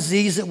one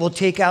disease that will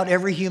take out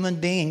every human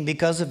being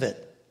because of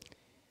it.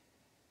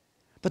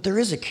 But there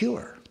is a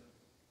cure.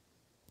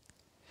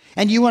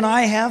 And you and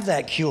I have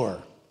that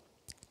cure.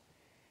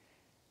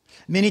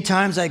 Many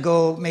times I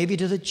go maybe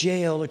to the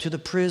jail or to the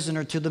prison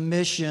or to the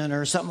mission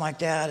or something like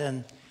that,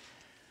 and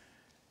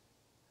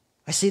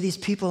I see these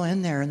people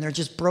in there and they're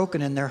just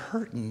broken and they're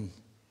hurting.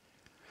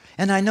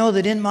 And I know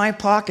that in my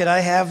pocket I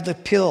have the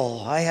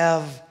pill, I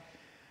have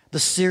the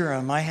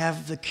serum, I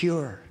have the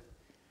cure.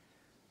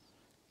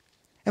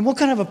 And what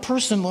kind of a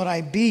person would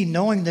I be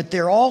knowing that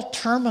they're all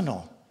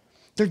terminal?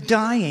 They're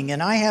dying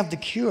and I have the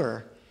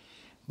cure,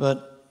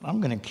 but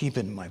I'm going to keep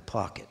it in my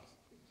pocket.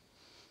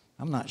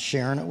 I'm not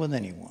sharing it with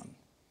anyone.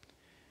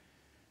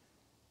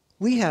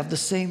 We have the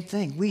same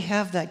thing. We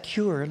have that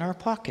cure in our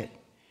pocket.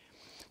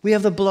 We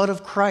have the blood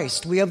of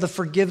Christ. We have the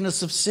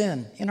forgiveness of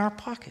sin in our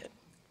pocket.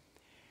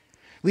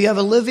 We have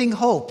a living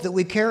hope that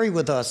we carry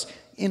with us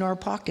in our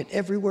pocket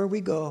everywhere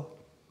we go.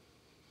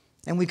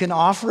 And we can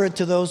offer it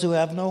to those who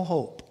have no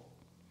hope.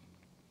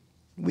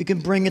 We can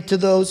bring it to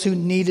those who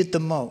need it the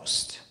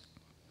most.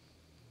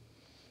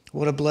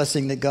 What a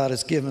blessing that God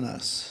has given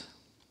us.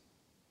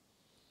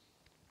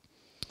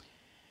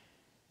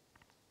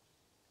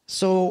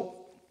 So,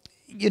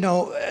 you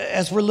know,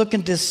 as we're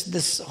looking at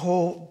this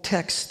whole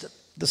text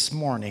this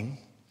morning,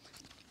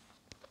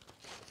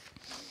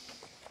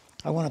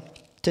 I want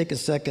to take a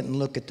second and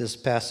look at this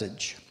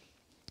passage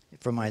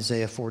from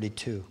Isaiah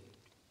 42.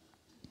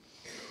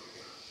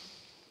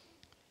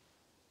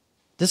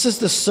 This is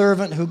the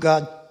servant who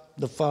God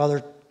the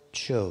Father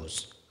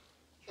chose.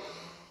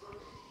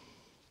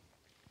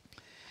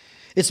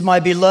 It's my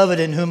beloved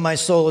in whom my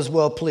soul is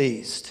well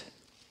pleased.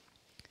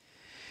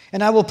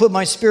 And I will put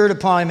my spirit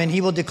upon him, and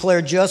he will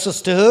declare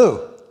justice to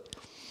who?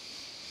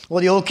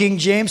 Well, the old King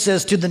James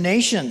says, to the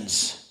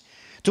nations,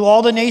 to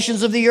all the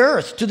nations of the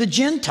earth, to the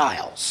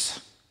Gentiles.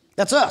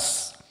 That's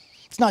us.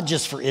 It's not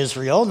just for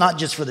Israel, not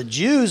just for the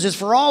Jews, it's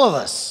for all of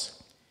us.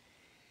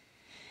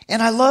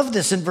 And I love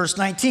this in verse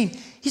 19.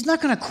 He's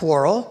not going to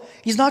quarrel.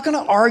 He's not going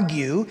to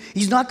argue.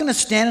 He's not going to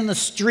stand in the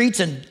streets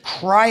and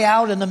cry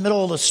out in the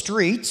middle of the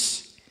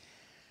streets,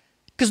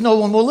 because no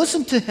one will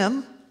listen to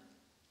him.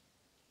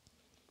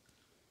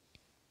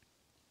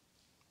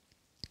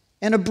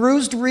 And a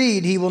bruised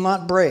reed he will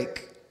not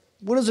break.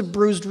 What is a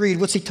bruised reed?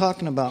 What's he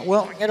talking about?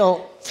 Well, you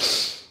know,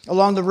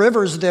 along the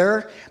rivers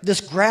there,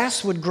 this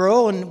grass would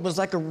grow and it was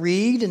like a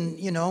reed, and,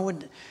 you know,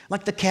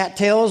 like the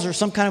cattails or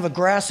some kind of a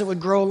grass that would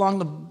grow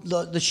along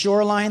the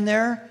shoreline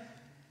there.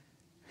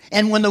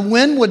 And when the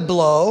wind would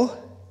blow,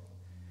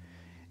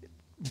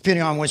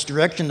 depending on which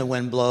direction the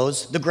wind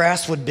blows, the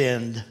grass would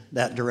bend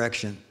that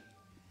direction.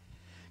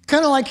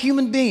 Kind of like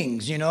human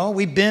beings, you know.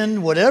 We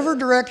bend whatever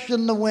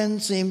direction the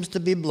wind seems to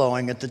be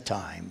blowing at the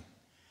time.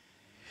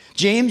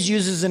 James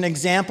uses an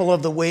example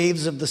of the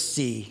waves of the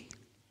sea.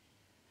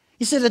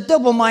 He said, a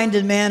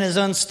double-minded man is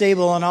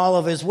unstable in all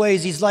of his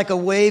ways. He's like a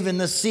wave in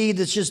the sea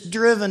that's just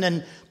driven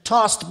and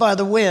tossed by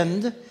the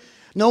wind.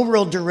 No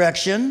real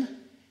direction.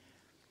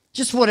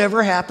 Just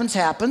whatever happens,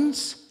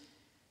 happens.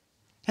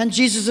 And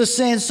Jesus is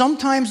saying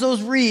sometimes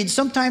those reeds,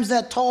 sometimes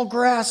that tall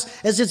grass,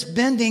 as it's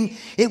bending,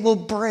 it will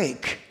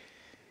break.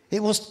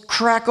 It will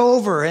crack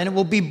over and it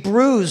will be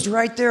bruised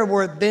right there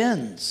where it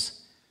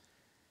bends.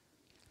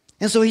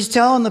 And so he's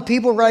telling the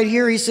people right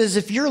here, he says,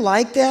 if you're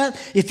like that,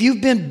 if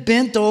you've been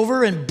bent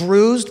over and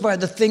bruised by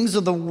the things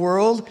of the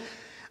world,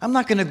 I'm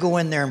not going to go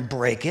in there and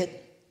break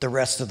it the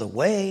rest of the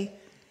way.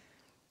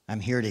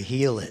 I'm here to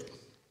heal it.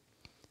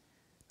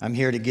 I'm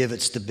here to give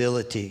it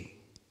stability.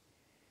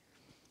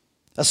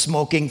 A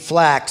smoking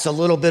flax, a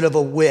little bit of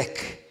a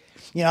wick.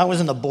 You know, I was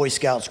in the Boy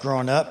Scouts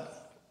growing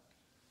up.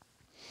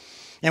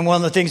 And one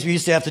of the things we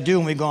used to have to do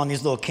when we go on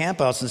these little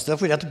campouts and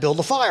stuff, we'd have to build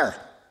a fire.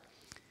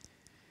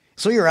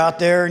 So you're out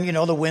there and, you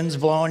know, the wind's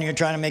blowing, and you're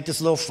trying to make this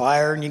little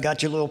fire, and you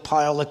got your little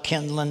pile of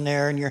kindling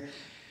there, and you're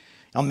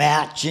a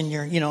match, and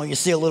you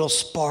see a little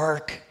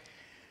spark.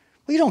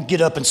 Well, you don't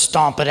get up and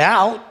stomp it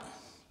out.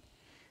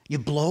 You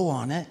blow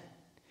on it.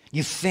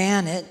 You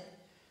fan it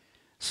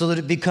so that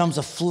it becomes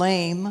a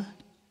flame.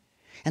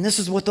 And this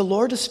is what the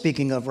Lord is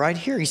speaking of right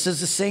here. He says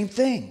the same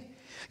thing.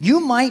 You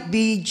might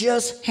be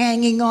just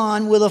hanging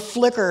on with a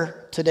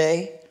flicker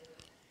today.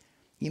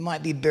 You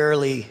might be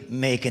barely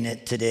making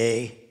it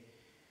today.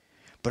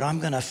 But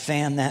I'm going to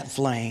fan that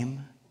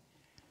flame.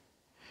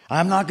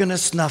 I'm not going to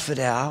snuff it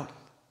out.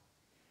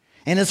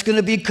 And it's going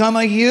to become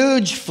a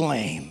huge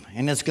flame.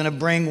 And it's going to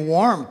bring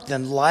warmth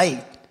and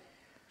light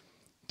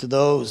to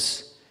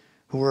those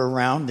who are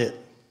around it.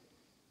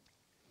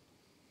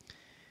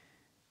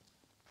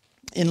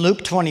 In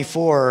Luke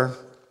 24,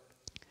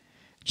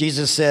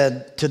 Jesus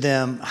said to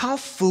them, how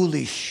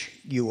foolish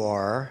you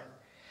are,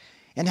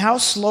 and how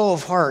slow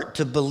of heart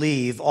to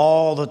believe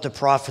all that the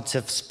prophets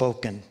have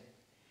spoken.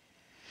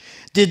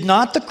 Did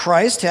not the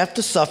Christ have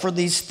to suffer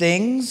these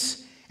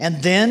things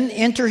and then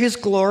enter his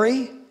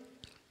glory?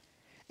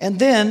 And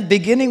then,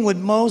 beginning with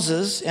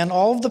Moses and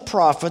all of the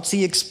prophets,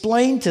 he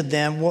explained to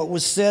them what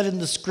was said in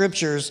the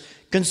scriptures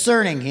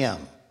concerning him.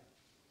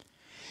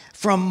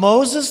 From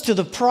Moses to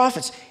the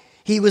prophets,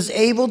 he was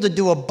able to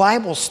do a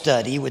Bible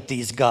study with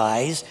these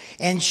guys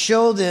and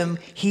show them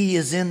he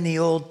is in the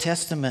Old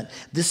Testament.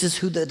 This is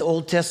who the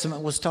Old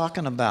Testament was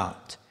talking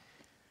about.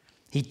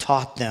 He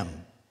taught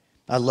them.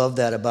 I love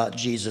that about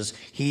Jesus.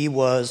 He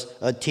was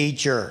a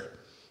teacher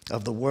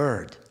of the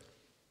Word.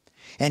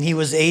 And he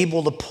was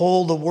able to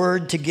pull the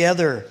Word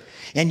together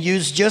and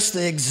use just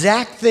the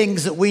exact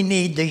things that we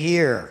need to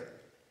hear.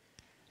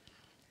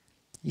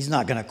 He's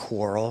not going to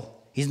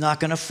quarrel. He's not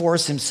going to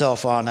force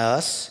himself on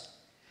us.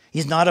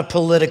 He's not a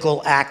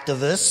political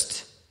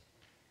activist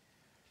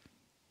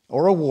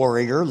or a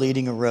warrior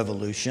leading a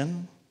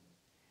revolution.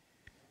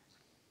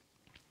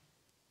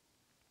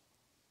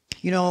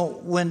 You know,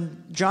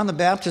 when John the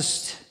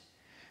Baptist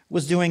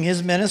was doing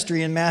his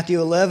ministry in Matthew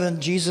 11,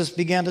 Jesus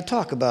began to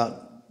talk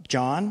about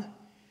John.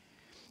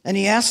 And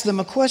he asked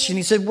them a question.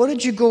 He said, what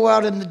did you go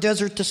out in the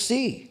desert to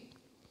see?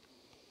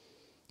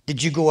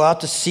 Did you go out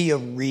to see a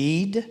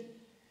reed,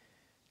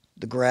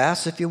 the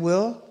grass, if you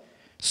will,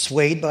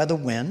 swayed by the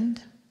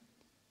wind?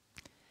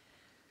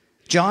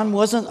 John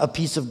wasn't a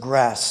piece of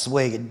grass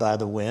swayed by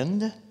the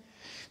wind.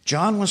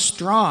 John was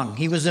strong.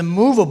 He was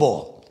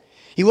immovable.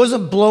 He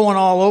wasn't blowing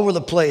all over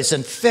the place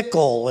and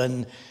fickle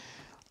and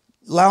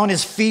allowing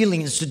his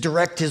feelings to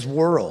direct his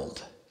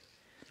world.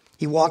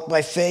 He walked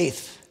by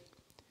faith,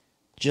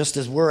 just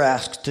as we're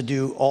asked to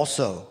do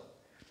also.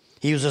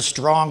 He was a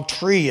strong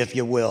tree, if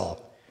you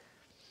will.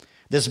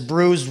 This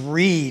bruised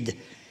reed,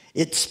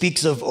 it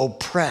speaks of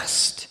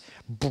oppressed,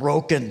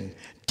 broken,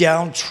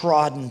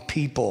 downtrodden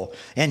people.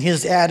 And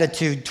his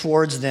attitude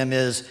towards them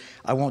is,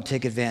 I won't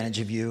take advantage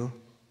of you.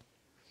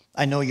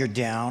 I know you're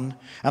down.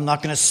 I'm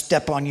not going to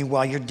step on you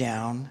while you're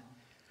down.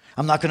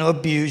 I'm not going to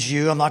abuse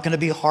you. I'm not going to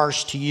be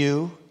harsh to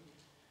you.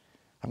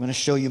 I'm going to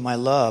show you my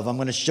love. I'm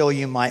going to show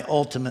you my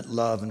ultimate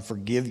love and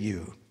forgive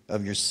you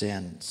of your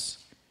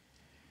sins.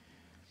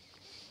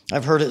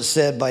 I've heard it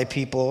said by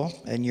people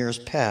in years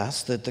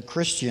past that the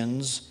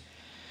Christians,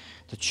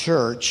 the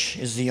church,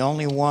 is the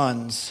only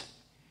ones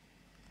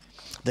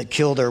that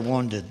kill their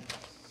wounded.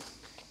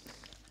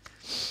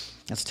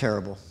 That's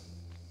terrible.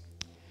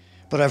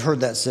 But I've heard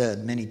that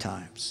said many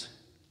times,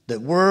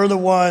 that we're the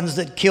ones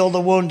that kill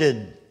the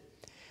wounded.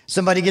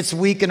 Somebody gets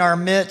weak in our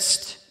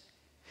midst,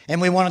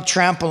 and we want to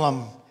trample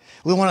them.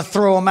 We want to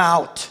throw them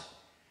out.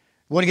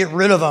 We want to get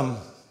rid of them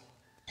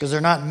because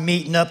they're not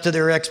meeting up to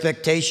their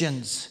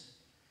expectations.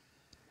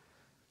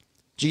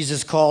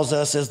 Jesus calls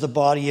us as the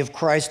body of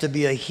Christ to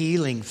be a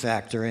healing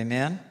factor,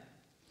 amen?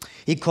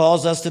 He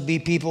calls us to be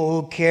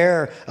people who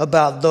care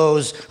about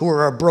those who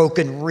are a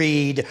broken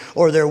reed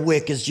or their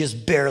wick is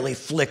just barely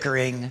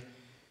flickering.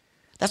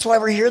 That's why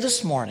we're here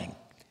this morning.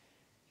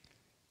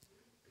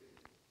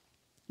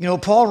 You know,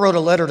 Paul wrote a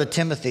letter to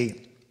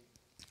Timothy,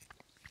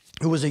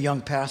 who was a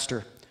young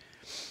pastor.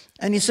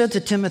 And he said to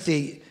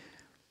Timothy,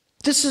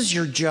 this is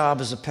your job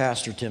as a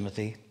pastor,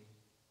 Timothy,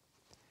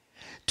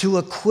 to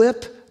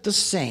equip the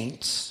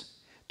saints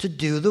to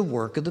do the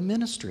work of the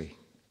ministry.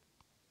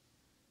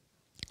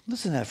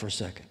 Listen to that for a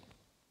second.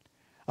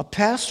 A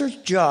pastor's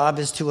job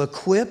is to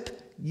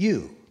equip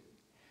you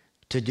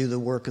to do the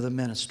work of the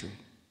ministry.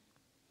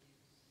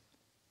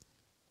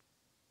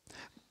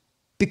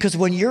 Because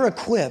when you're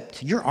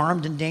equipped, you're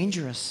armed and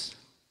dangerous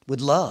with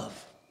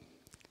love.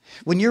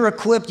 When you're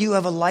equipped, you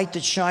have a light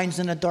that shines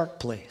in a dark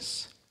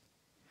place.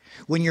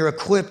 When you're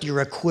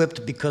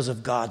equipped because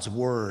of God's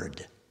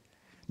word.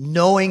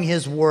 Knowing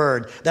his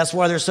word. That's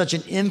why there's such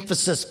an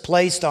emphasis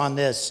placed on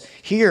this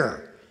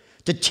here.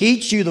 To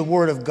teach you the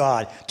word of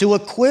God. To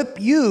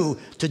equip you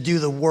to do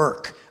the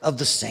work of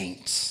the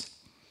saints.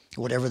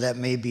 Whatever that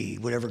may be.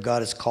 Whatever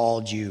God has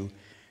called you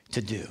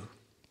to do.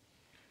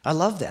 I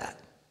love that.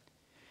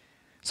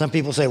 Some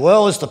people say,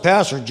 well, it's the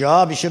pastor's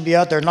job. He should be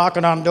out there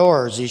knocking on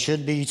doors. He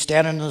should be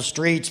standing in the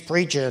streets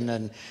preaching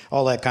and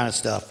all that kind of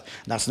stuff.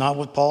 That's not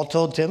what Paul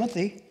told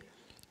Timothy.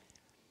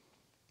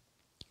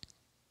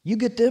 You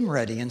get them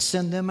ready and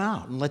send them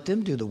out and let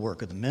them do the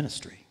work of the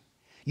ministry.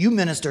 You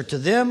minister to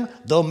them,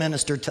 they'll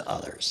minister to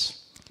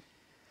others.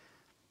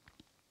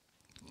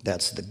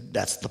 That's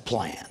the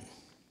plan.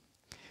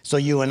 So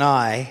you and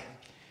I,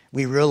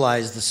 we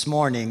realize this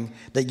morning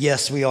that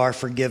yes, we are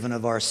forgiven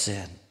of our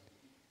sin.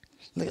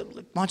 Why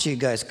don't you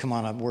guys come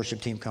on up,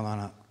 worship team, come on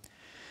up.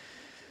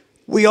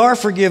 We are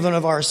forgiven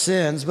of our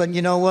sins, but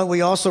you know what?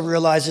 We also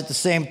realize at the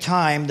same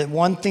time that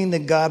one thing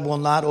that God will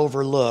not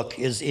overlook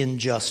is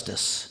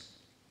injustice.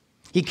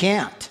 He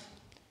can't.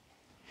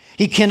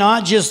 He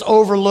cannot just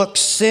overlook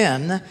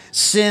sin.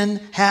 Sin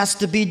has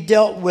to be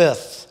dealt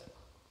with.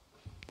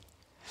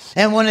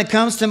 And when it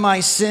comes to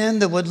my sin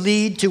that would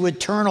lead to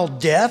eternal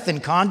death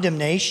and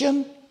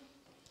condemnation,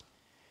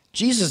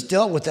 Jesus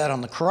dealt with that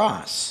on the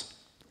cross.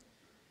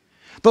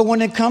 But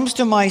when it comes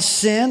to my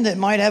sin that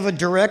might have a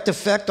direct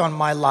effect on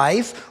my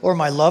life or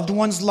my loved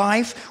one's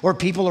life or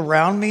people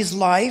around me's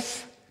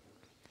life,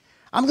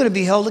 I'm going to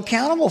be held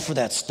accountable for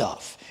that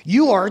stuff.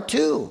 You are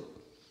too.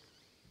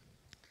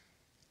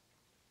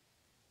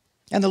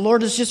 And the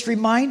Lord is just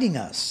reminding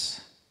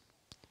us.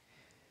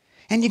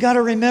 And you got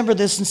to remember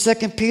this in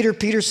 2 Peter.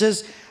 Peter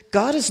says,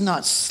 God is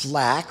not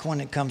slack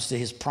when it comes to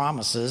his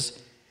promises,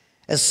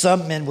 as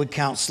some men would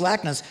count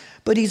slackness,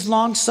 but he's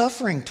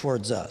long-suffering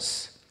towards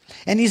us.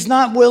 And he's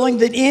not willing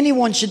that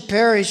anyone should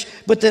perish,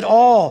 but that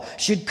all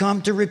should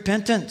come to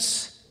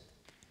repentance.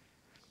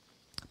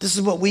 This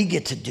is what we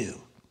get to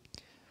do.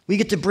 We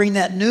get to bring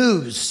that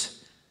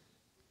news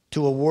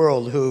to a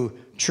world who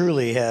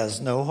truly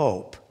has no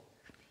hope.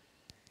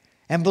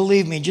 And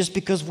believe me, just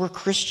because we're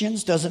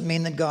Christians doesn't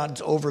mean that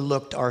God's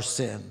overlooked our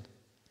sin.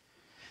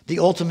 The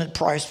ultimate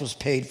price was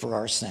paid for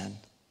our sin.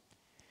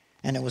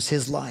 And it was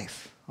his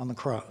life on the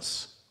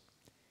cross.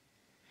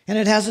 And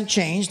it hasn't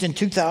changed in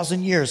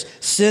 2,000 years.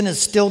 Sin is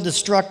still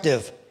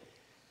destructive.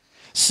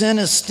 Sin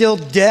is still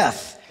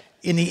death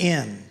in the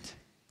end.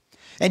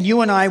 And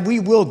you and I, we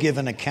will give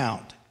an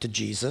account to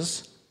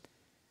Jesus.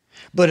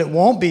 But it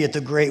won't be at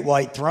the great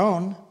white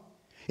throne.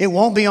 It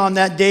won't be on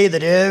that day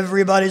that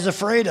everybody's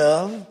afraid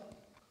of.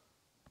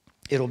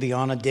 It'll be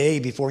on a day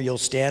before you'll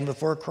stand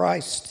before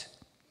Christ.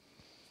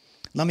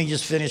 Let me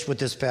just finish with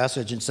this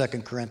passage in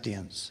 2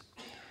 Corinthians.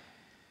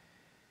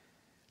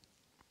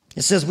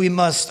 It says we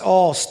must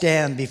all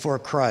stand before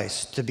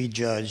Christ to be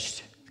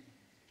judged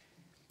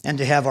and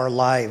to have our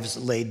lives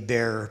laid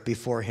bare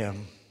before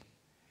him.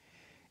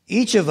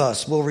 Each of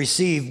us will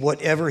receive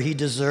whatever he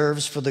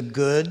deserves for the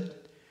good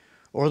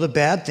or the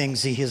bad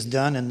things he has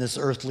done in this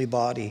earthly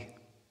body.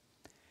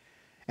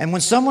 And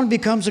when someone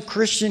becomes a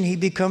Christian, he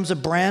becomes a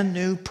brand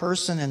new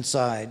person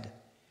inside.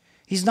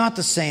 He's not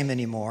the same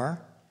anymore.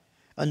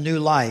 A new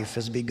life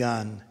has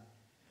begun.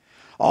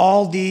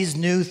 All these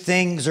new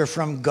things are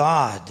from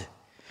God,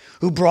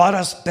 who brought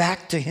us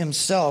back to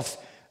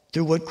himself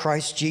through what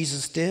Christ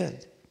Jesus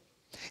did.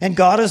 And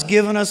God has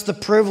given us the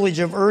privilege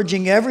of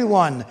urging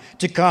everyone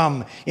to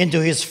come into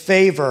his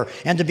favor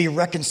and to be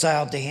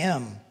reconciled to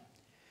him.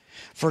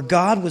 For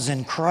God was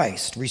in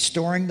Christ,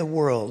 restoring the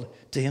world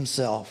to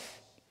himself,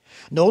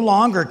 no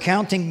longer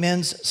counting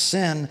men's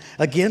sin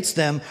against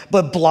them,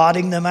 but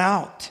blotting them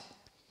out.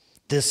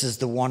 This is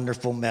the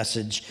wonderful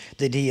message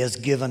that he has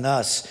given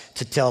us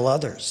to tell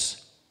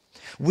others.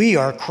 We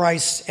are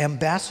Christ's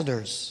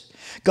ambassadors.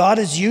 God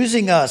is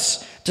using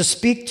us to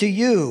speak to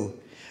you.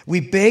 We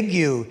beg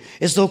you,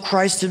 as though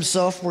Christ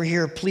himself were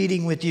here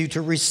pleading with you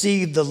to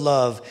receive the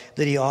love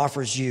that he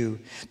offers you,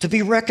 to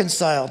be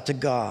reconciled to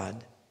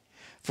God.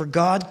 For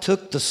God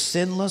took the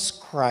sinless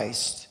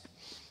Christ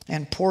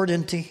and poured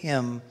into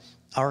him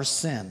our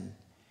sin.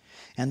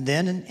 And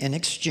then in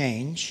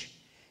exchange,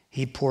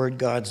 he poured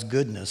God's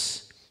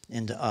goodness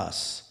into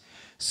us.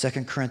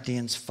 2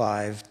 Corinthians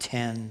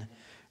 5:10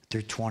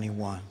 through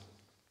 21.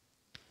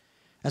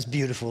 That's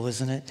beautiful,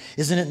 isn't it?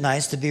 Isn't it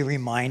nice to be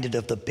reminded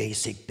of the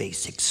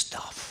basic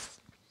stuff?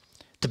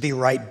 To be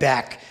right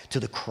back to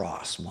the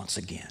cross once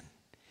again.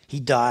 He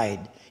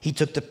died. He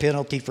took the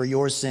penalty for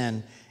your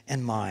sin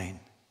and mine.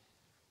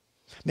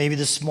 Maybe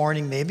this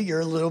morning, maybe you're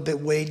a little bit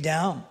weighed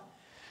down.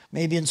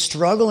 Maybe in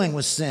struggling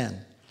with sin.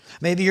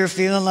 Maybe you're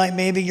feeling like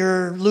maybe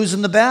you're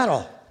losing the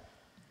battle.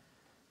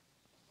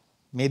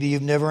 Maybe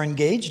you've never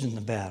engaged in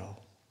the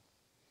battle.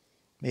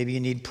 Maybe you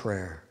need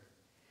prayer.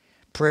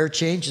 Prayer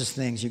changes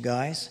things, you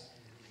guys.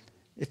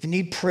 If you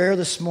need prayer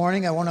this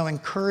morning, I want to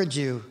encourage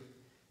you,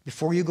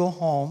 before you go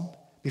home,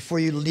 before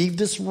you leave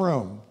this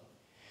room,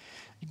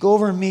 go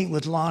over and meet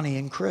with Lonnie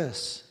and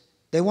Chris.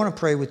 They want to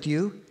pray with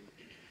you.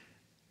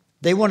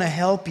 They want to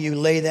help you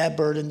lay that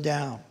burden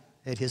down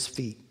at his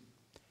feet.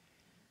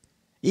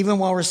 Even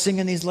while we're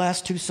singing these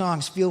last two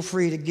songs, feel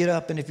free to get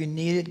up, and if you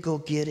need it, go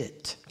get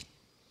it.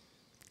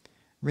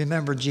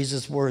 Remember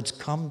Jesus' words,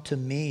 "Come to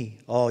me,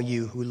 all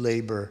you who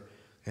labor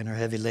and are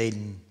heavy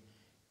laden,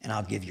 and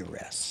I'll give you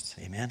rest."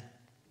 Amen.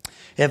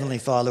 Heavenly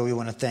Father, we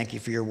want to thank you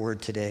for your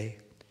word today.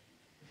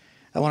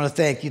 I want to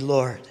thank you,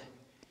 Lord,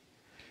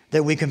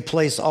 that we can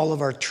place all of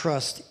our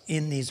trust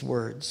in these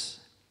words,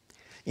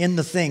 in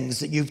the things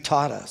that you've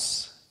taught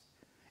us.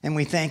 And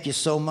we thank you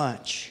so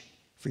much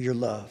for your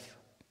love.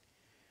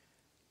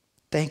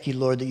 Thank you,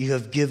 Lord, that you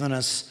have given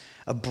us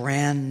a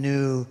brand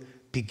new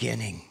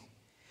beginning.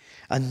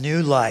 A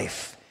new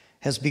life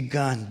has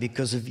begun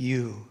because of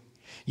you.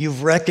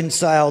 You've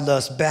reconciled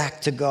us back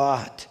to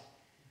God.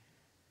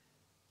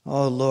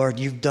 Oh, Lord,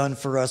 you've done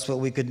for us what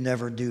we could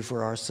never do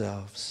for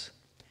ourselves.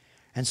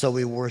 And so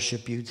we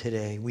worship you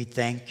today. We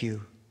thank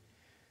you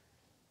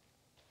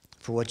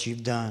for what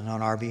you've done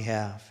on our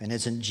behalf. And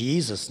it's in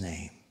Jesus'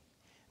 name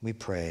we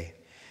pray.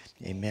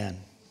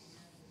 Amen.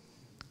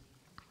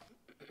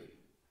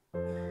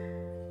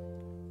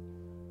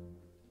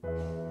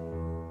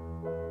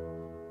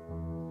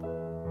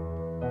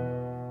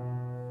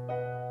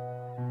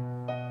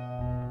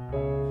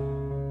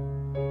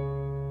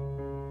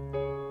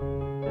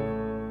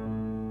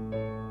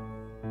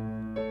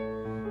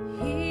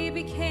 He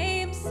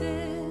became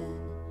sin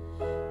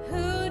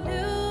who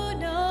knew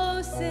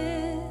no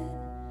sin,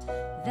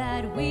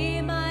 that we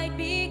might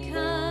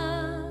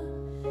become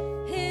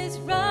his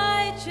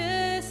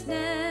righteousness.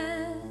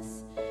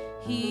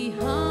 He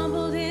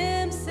humbled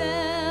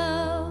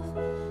himself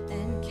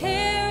and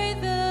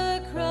carried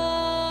the cross.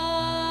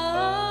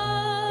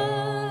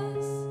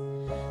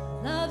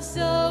 Love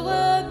so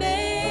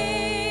amazing.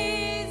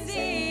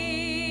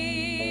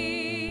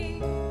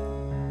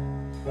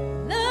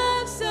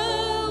 Love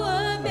so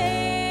amazing.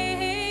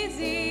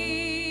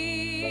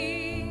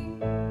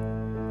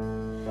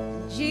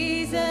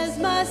 Jesus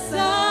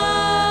Messiah,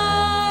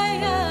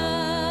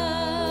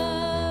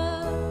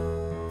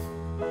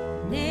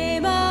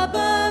 name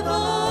above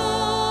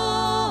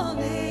all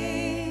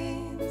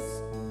names,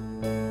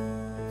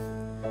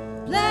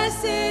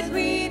 blessed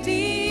Redeemer,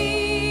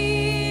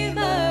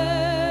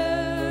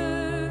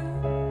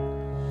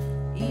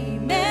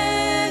 Emmanuel,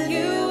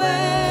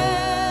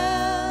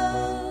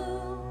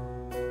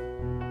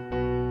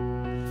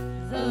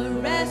 the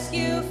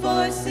rescue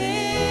for sinners,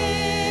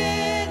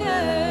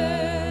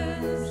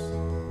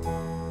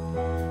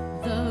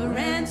 the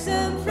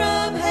ransom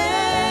from heaven,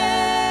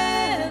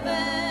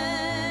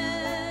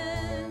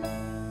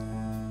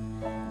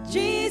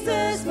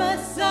 Jesus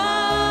Messiah,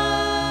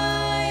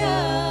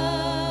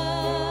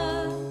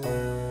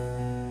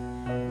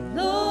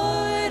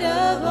 Lord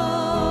of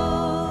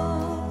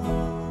all.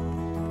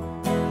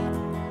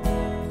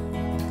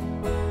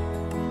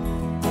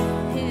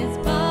 His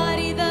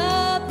body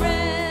the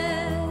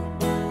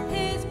bread,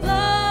 his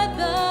blood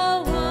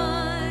the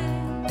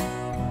wine,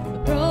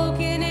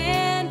 broken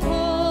and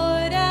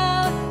poured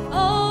out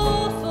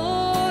all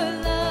for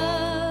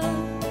love.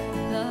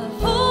 The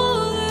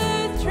whole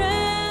earth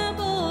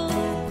trembled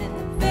and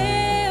the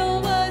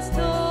veil was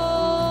torn.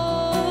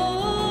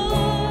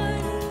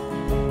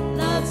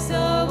 Love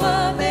so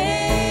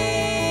amazing.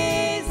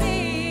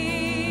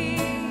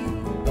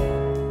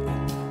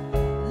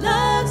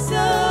 Love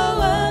so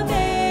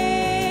amazing.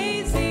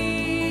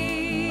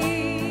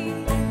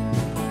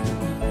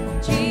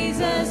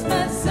 Jesus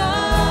Messiah,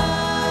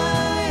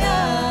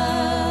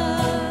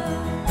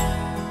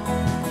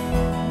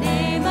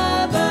 name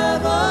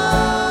above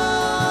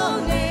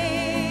all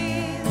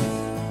names,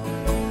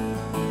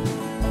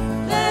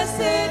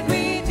 blessed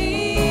Redeemer,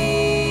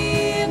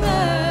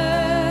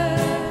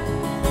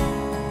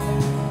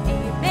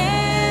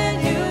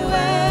 Emmanuel,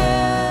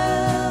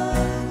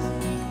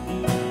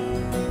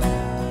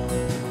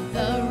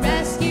 the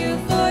rescue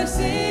for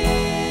sinners,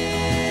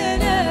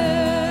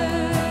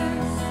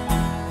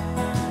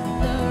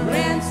 the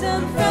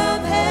ransom from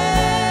heaven,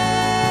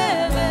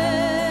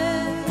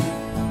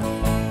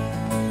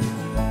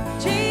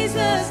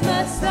 Jesus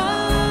Messiah,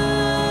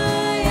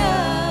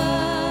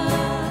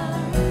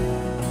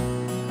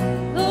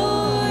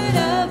 Lord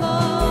of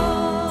all.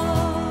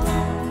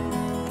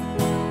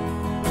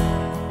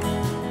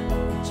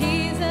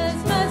 Jesus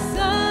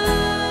Messiah,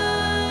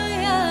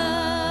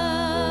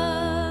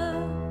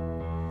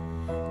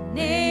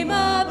 name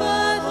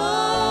above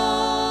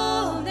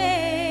all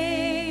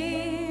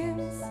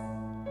names,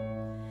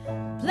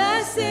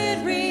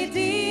 blessed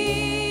Redeemer,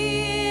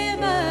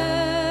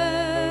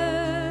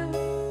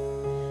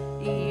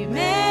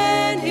 Emmanuel,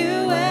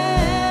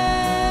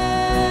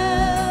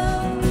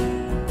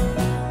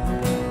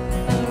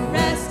 the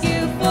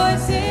rescue for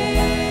sinners,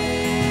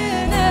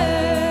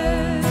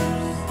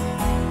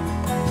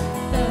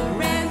 the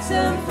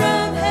ransom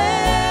from heaven,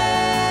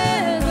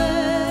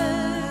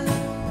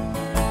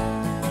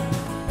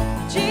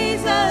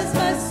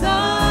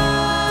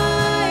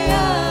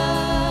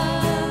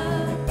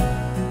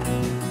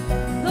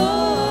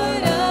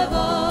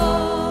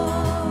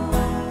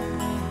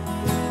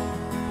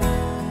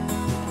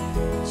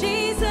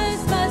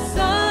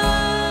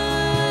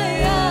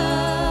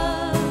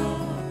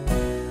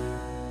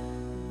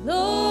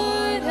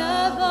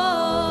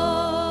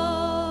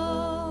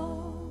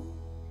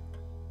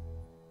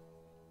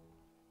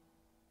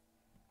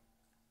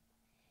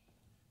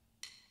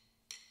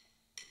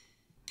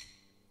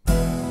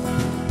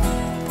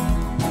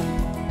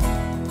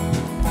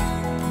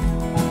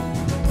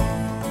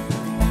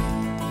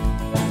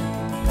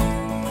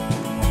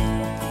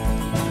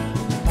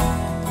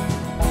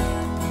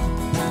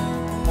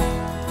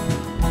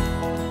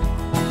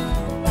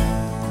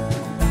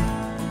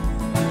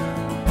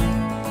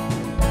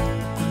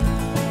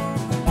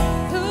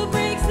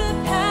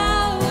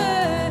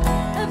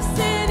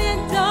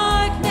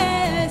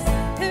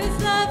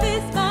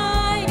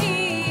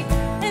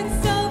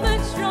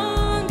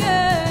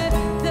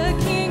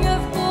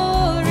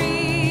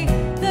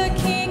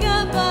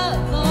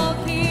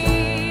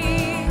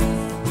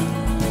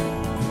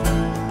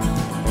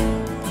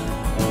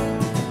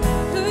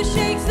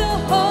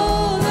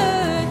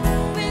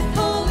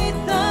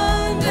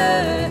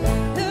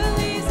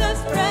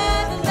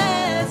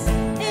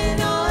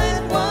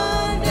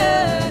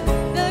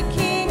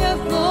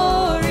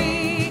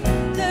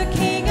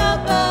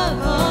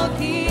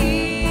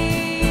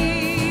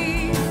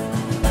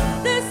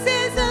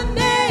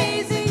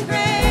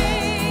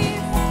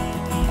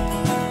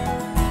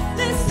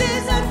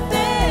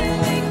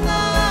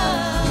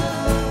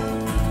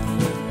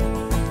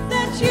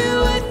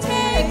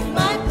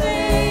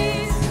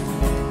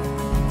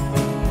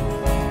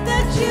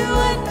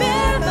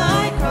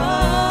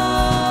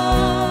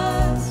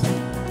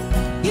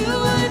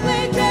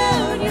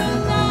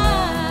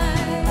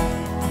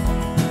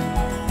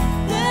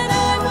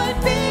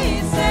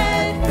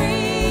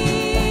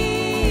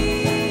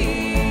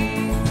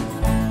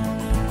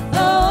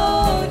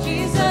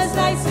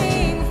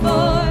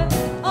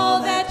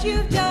 that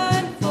you've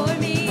done for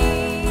me.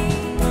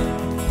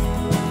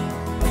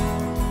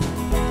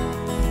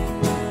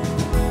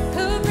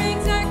 Who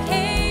brings our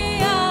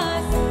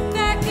chaos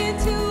back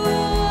into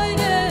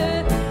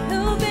order?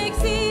 Who makes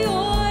the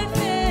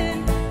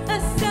orphan a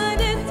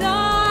son and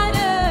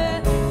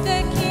daughter?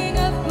 The King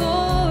of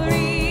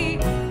glory,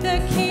 the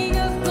King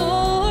of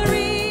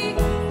glory,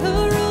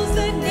 who rules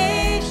the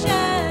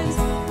nations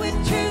with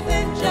truth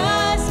and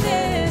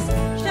justice,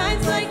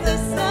 shines like the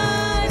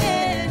sun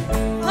in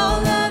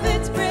all of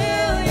its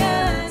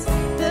brilliance.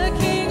 The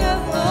King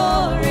of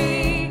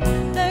glory,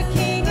 the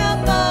King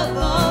above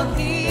all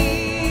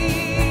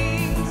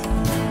kings.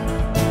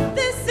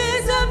 This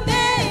is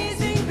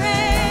amazing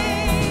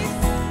grace.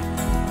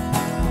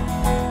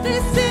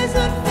 This is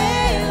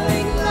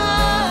unfailing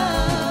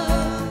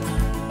love,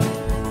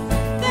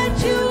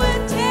 that you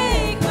would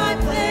take my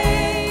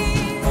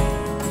place,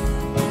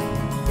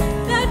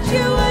 that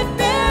you would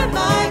bear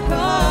my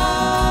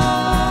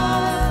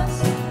cross,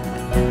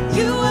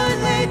 you would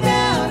lay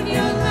down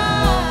your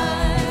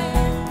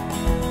life,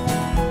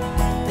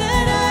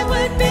 that I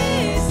would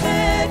be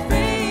set free.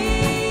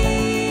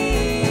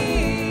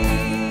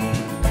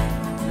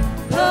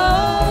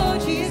 Oh,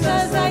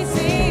 Jesus, I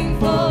sing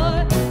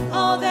for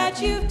all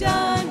that you've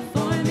done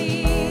for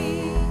me.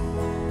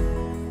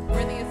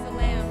 Worthy is the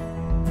Lamb.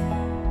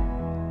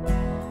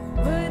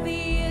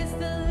 Worthy is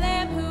the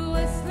Lamb who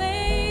was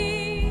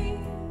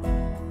slain.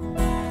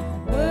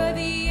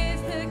 Worthy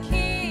is the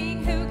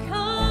King who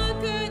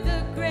conquered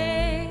the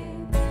grave.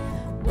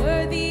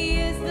 Worthy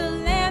is the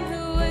Lamb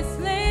who was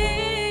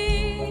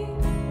slain.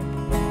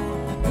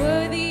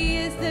 Worthy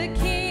is the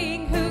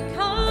King who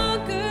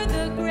conquered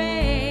the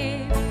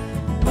grave.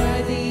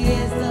 Worthy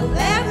is the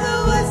Lamb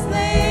who was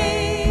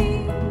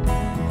slain.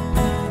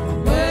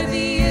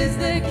 Worthy is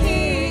the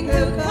King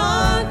who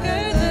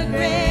conquered the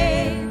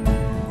grave.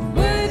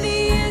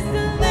 Worthy is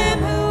the Lamb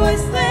who was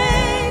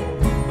slain.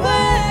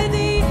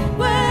 Worthy,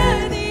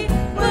 worthy,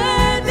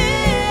 worthy.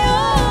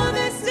 Oh,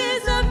 this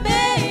is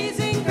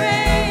amazing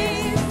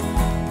grace.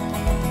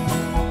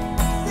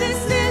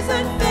 This is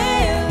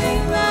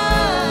unfailing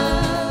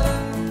love,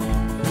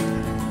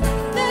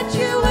 that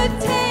you would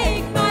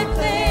take my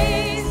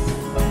place,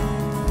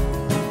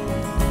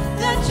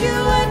 that you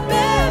would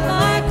bear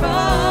my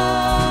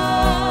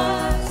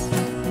cross,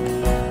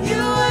 you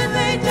would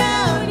lay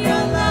down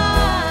your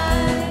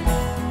life,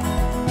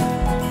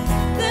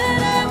 that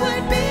I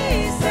would be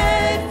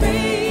set free.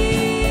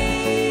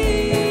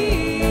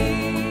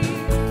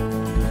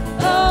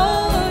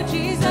 Oh,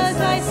 Jesus,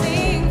 I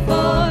sing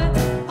for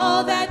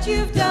all that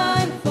you've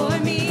done for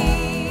me.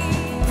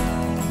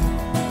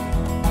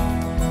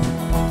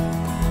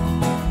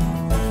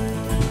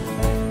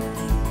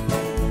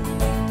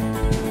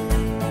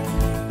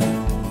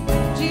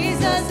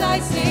 Jesus, I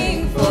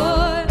sing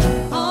for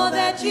all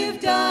that you've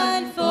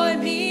done for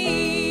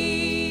me.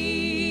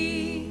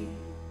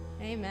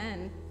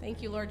 Amen.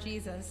 Thank you, Lord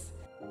Jesus.